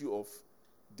this issue of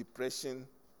depression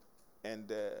and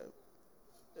the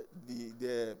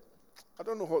I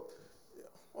don't know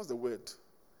what's the word?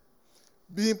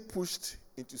 Being pushed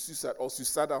into suicide or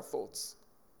suicidal thoughts.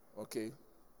 Okay?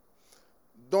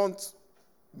 Don't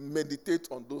meditate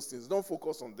on those things. Don't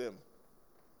focus on them.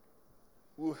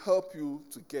 We'll help you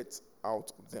to get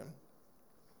out of them.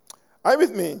 Are you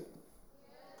with me?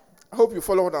 I hope you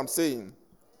follow what I'm saying.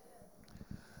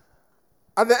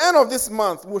 At the end of this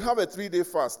month, we'll have a 3-day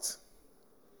fast.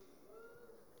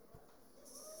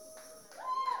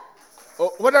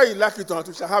 Or whether you like it or not,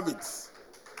 we shall have it.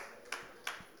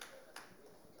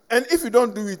 And if you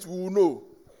don't do it, we will know.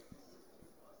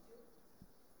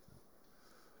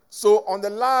 So on the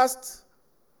last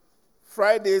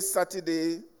Friday,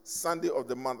 Saturday, Sunday of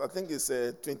the month, I think it's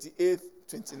 28th,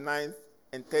 29th,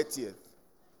 and 30th,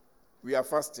 we are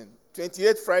fasting.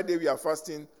 28th Friday, we are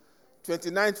fasting.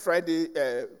 29th Friday,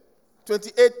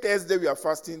 28th Thursday, we are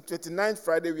fasting. 29th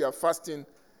Friday, we are fasting.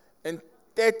 And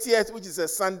 30th, which is a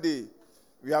Sunday,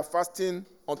 we are fasting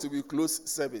until we close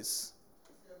service.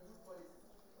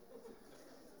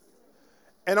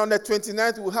 And on the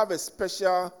 29th, we'll have a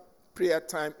special prayer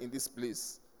time in this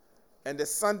place. And the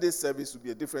Sunday service will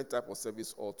be a different type of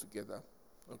service altogether.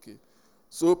 Okay.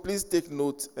 So please take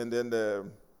note and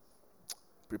then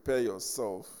prepare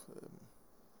yourself.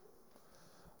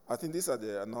 I think these are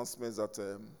the announcements that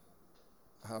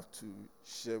I have to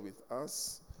share with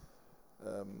us.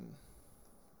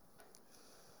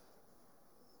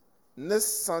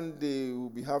 Next Sunday, we'll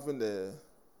be having a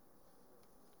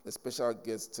special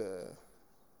guest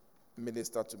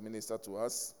minister to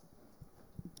us.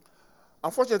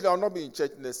 Unfortunately, I'll not be in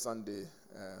church next Sunday.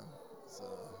 So.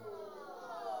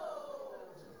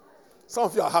 Some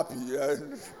of you are happy. Yeah?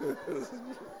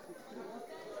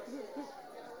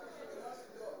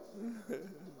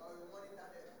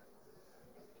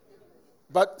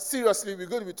 But seriously, we're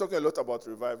going to be talking a lot about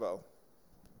revival.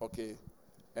 Okay?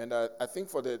 And I think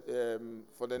for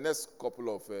the next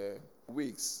couple of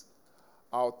weeks,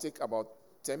 I'll take about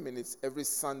 10 minutes every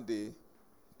Sunday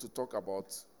to talk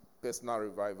about personal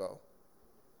revival.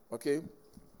 Okay?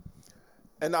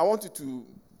 And I want you to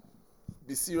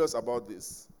be serious about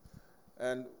this.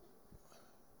 And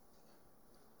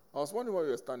I was wondering why you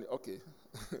were standing. Okay.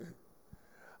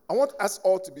 I want us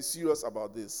all to be serious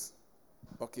about this.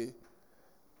 Okay?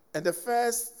 And the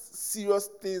first serious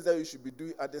things that you should be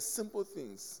doing are the simple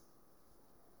things.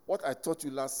 What I taught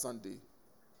you last Sunday.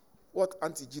 What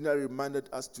Auntie Gina reminded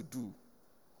us to do.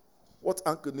 What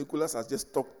Uncle Nicholas has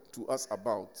just talked to us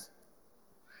about.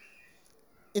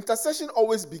 Intercession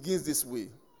always begins this way.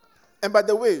 And by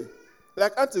the way,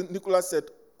 like Auntie Nicholas said,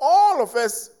 all of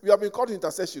us, we have been called to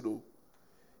intercession. Though.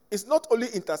 It's not only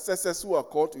intercessors who are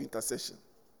called to intercession.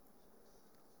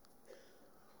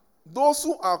 Those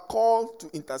who are called to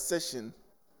intercession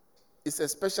is a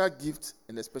special gift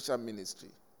and a special ministry.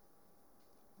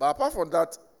 But apart from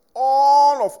that,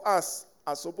 all of us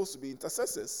are supposed to be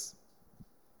intercessors.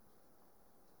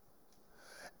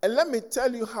 And let me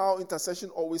tell you how intercession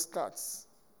always starts.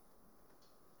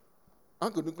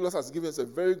 Uncle Nicholas has given us a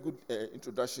very good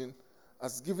introduction,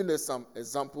 has given us some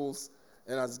examples,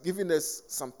 and has given us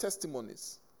some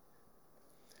testimonies.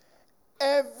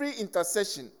 Every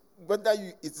intercession, whether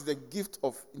it's the gift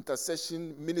of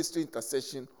intercession, ministry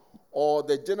intercession, or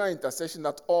the general intercession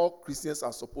that all Christians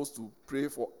are supposed to pray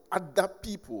for other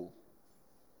people.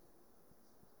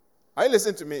 Are you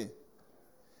listening to me?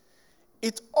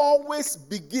 It always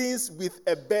begins with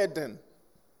a burden.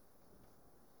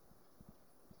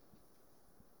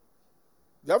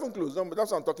 They haven't closed, no, but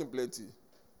that's why I'm talking plenty.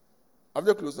 Have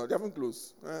they closed now? They haven't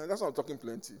closed. That's why I'm talking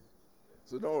plenty.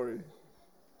 So don't worry.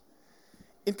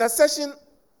 Intercession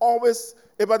always,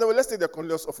 by the way, let's take the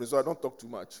Cornelius offering so I don't talk too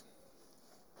much.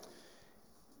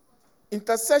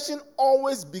 Intercession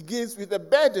always begins with a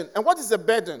burden. And what is a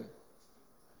burden?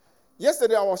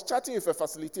 Yesterday I was chatting with a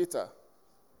facilitator.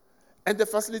 And the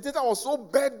facilitator was so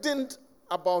burdened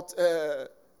about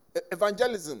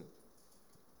evangelism.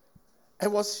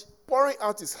 And was pouring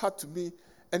out his heart to me.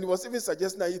 And he was even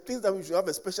suggesting that he thinks that we should have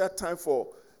a special time for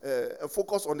a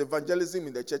focus on evangelism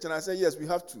in the church. And I said, yes, we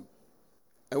have to.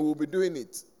 And we'll be doing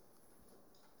it.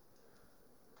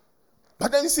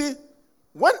 But then you see,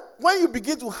 when you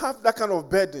begin to have that kind of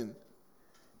burden,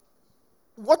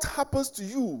 what happens to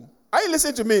you? Are you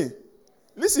listening to me?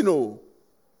 Listen, oh.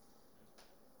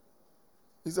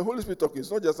 It's the Holy Spirit talking.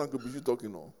 It's not just Uncle Bishop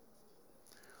talking, no.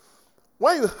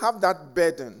 When you have that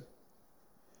burden,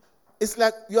 it's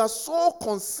like you are so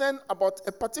concerned about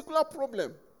a particular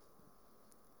problem.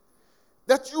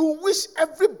 that you wish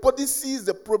everybody sees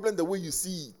the problem the way you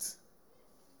see it.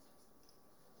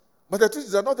 But the truth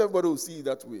is that not everybody will see it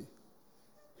that way.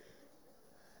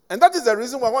 And that is the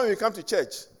reason why when we come to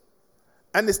church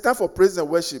and it's time for praise and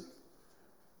worship,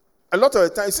 a lot of the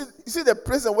time, you see the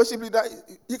praise and worship leader,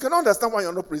 you cannot understand why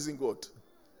you're not praising God.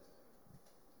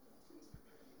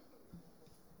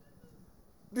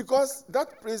 Because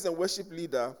that praise and worship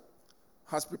leader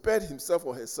has prepared himself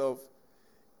or herself,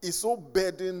 is so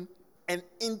burdened and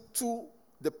into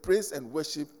the praise and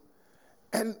worship.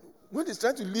 And when he's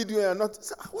trying to lead you and not,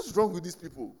 say, what's wrong with these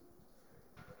people?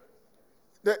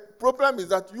 The problem is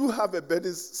that you have a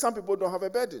burden, some people don't have a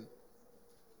burden.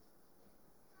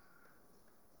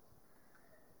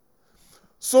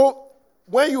 So,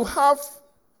 when you have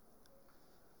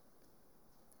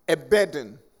a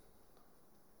burden,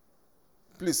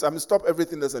 please, stop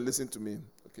everything else and listen to me.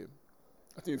 Okay.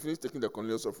 I think you finished taking the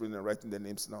Cornelius offering and writing the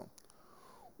names now.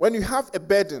 When you have a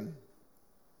burden,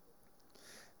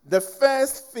 the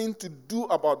first thing to do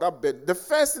about that burden, the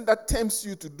first thing that tempts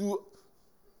you to do,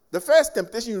 the first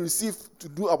temptation you receive to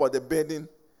do about the burden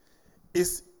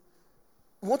is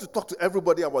you want to talk to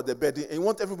everybody about the burden, and you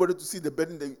want everybody to see the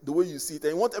burden the way you see it,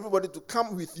 and you want everybody to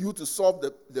come with you to solve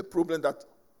the problem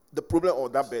or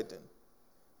that burden.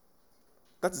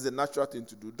 That is the natural thing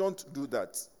to do. Don't do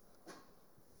that.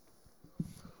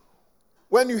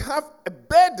 When you have a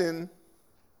burden,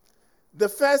 the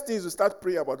first thing is to start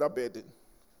praying about that burden.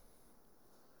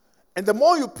 And the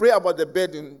more you pray about the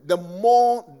burden, the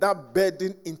more that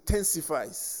burden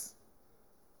intensifies.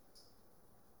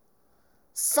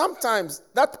 Sometimes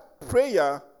that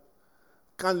prayer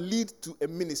can lead to a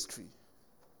ministry.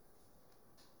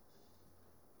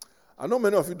 I know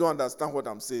many of you don't understand what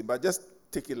I'm saying, but just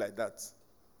take it like that.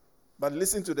 But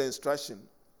listen to the instruction.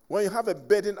 When you have a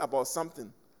burden about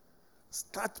something,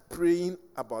 start praying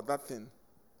about that thing.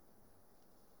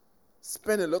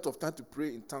 Spend a lot of time to pray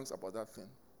in tongues about that thing.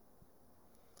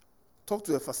 Talk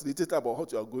to a facilitator about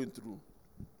what you are going through.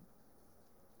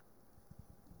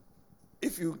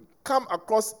 If you come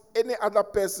across any other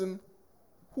person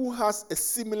who has a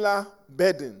similar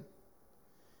burden,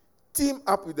 team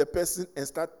up with the person and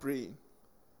start praying.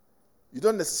 You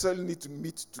don't necessarily need to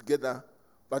meet together,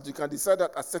 but you can decide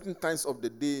that at certain times of the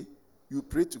day, you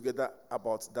pray together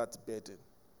about that burden.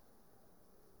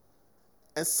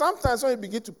 And sometimes when you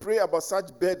begin to pray about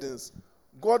such burdens,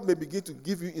 God may begin to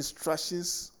give you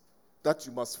instructions that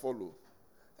you must follow.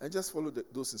 And just follow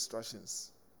those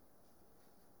instructions.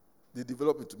 They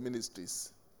develop into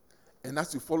ministries. And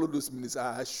as you follow those ministries,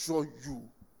 I assure you,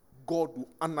 God will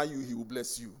honor you, He will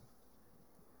bless you.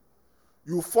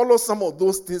 You follow some of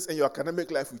those things and your academic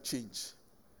life will change.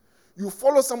 You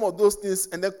follow some of those things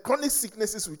and the chronic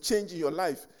sicknesses will change in your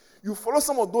life. You follow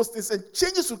some of those things and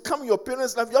changes will come in your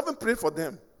parents' life. You haven't prayed for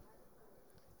them.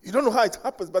 You don't know how it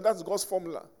happens, but that's God's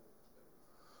formula.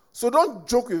 So don't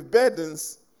joke with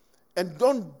burdens and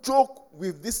don't joke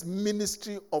with this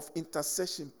ministry of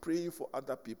intercession, praying for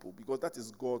other people, because that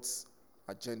is God's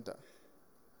agenda.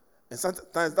 And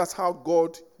sometimes that's how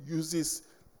God uses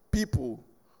people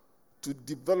to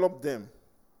develop them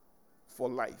for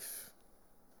life.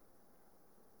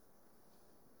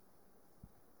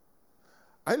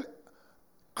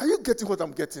 Are you getting what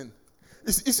I'm getting?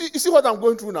 You see what I'm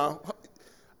going through now?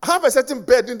 I have a certain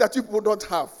burden that you people don't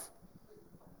have.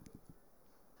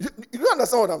 You don't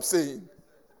understand what I'm saying?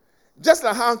 Just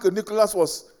like how Uncle Nicholas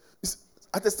was,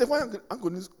 at the stage when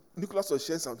Uncle Nicholas was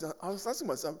sharing something, I was asking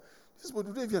myself, do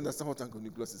they even understand what Uncle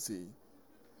Nicholas is saying?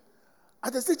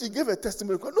 At the stage he gave a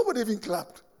testimony, nobody even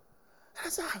clapped. And I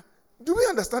said, do we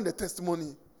understand the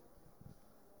testimony?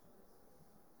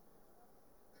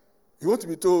 You want to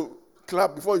be told,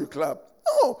 clap before you clap.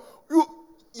 No,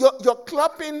 you're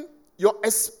clapping, your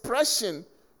expression,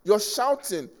 your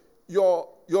shouting, your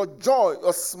joy,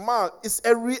 your smile is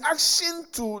a reaction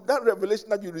to that revelation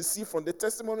that you receive from the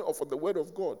testimony or from the word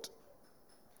of God.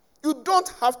 You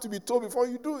don't have to be told before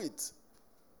you do it.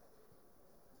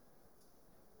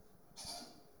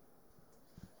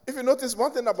 If you notice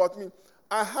one thing about me,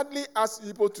 I hardly ask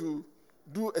people to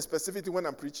do a specific thing when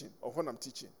I'm preaching or when I'm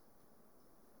teaching.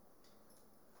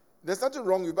 There's nothing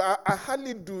wrong with it, but I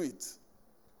hardly do it.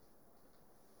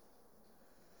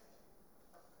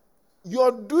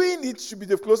 You're doing it should be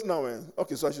the close now.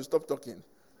 Okay, so I should stop talking.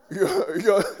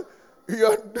 You're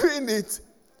doing it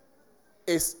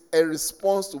is a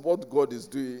response to what God is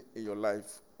doing in your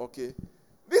life. Okay?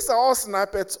 These are all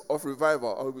snippets of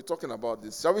revival. I will be talking about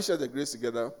this. Shall we share the grace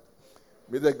together?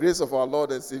 May the grace of our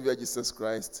Lord and Savior Jesus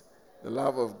Christ, the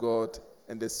love of God,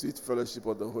 and the sweet fellowship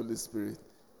of the Holy Spirit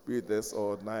be with us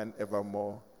all now and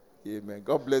evermore. Amen.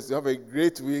 God bless you. Have a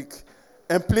great week.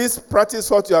 And please practice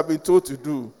what you have been told to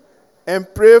do. And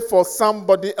pray for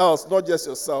somebody else, not just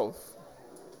yourself.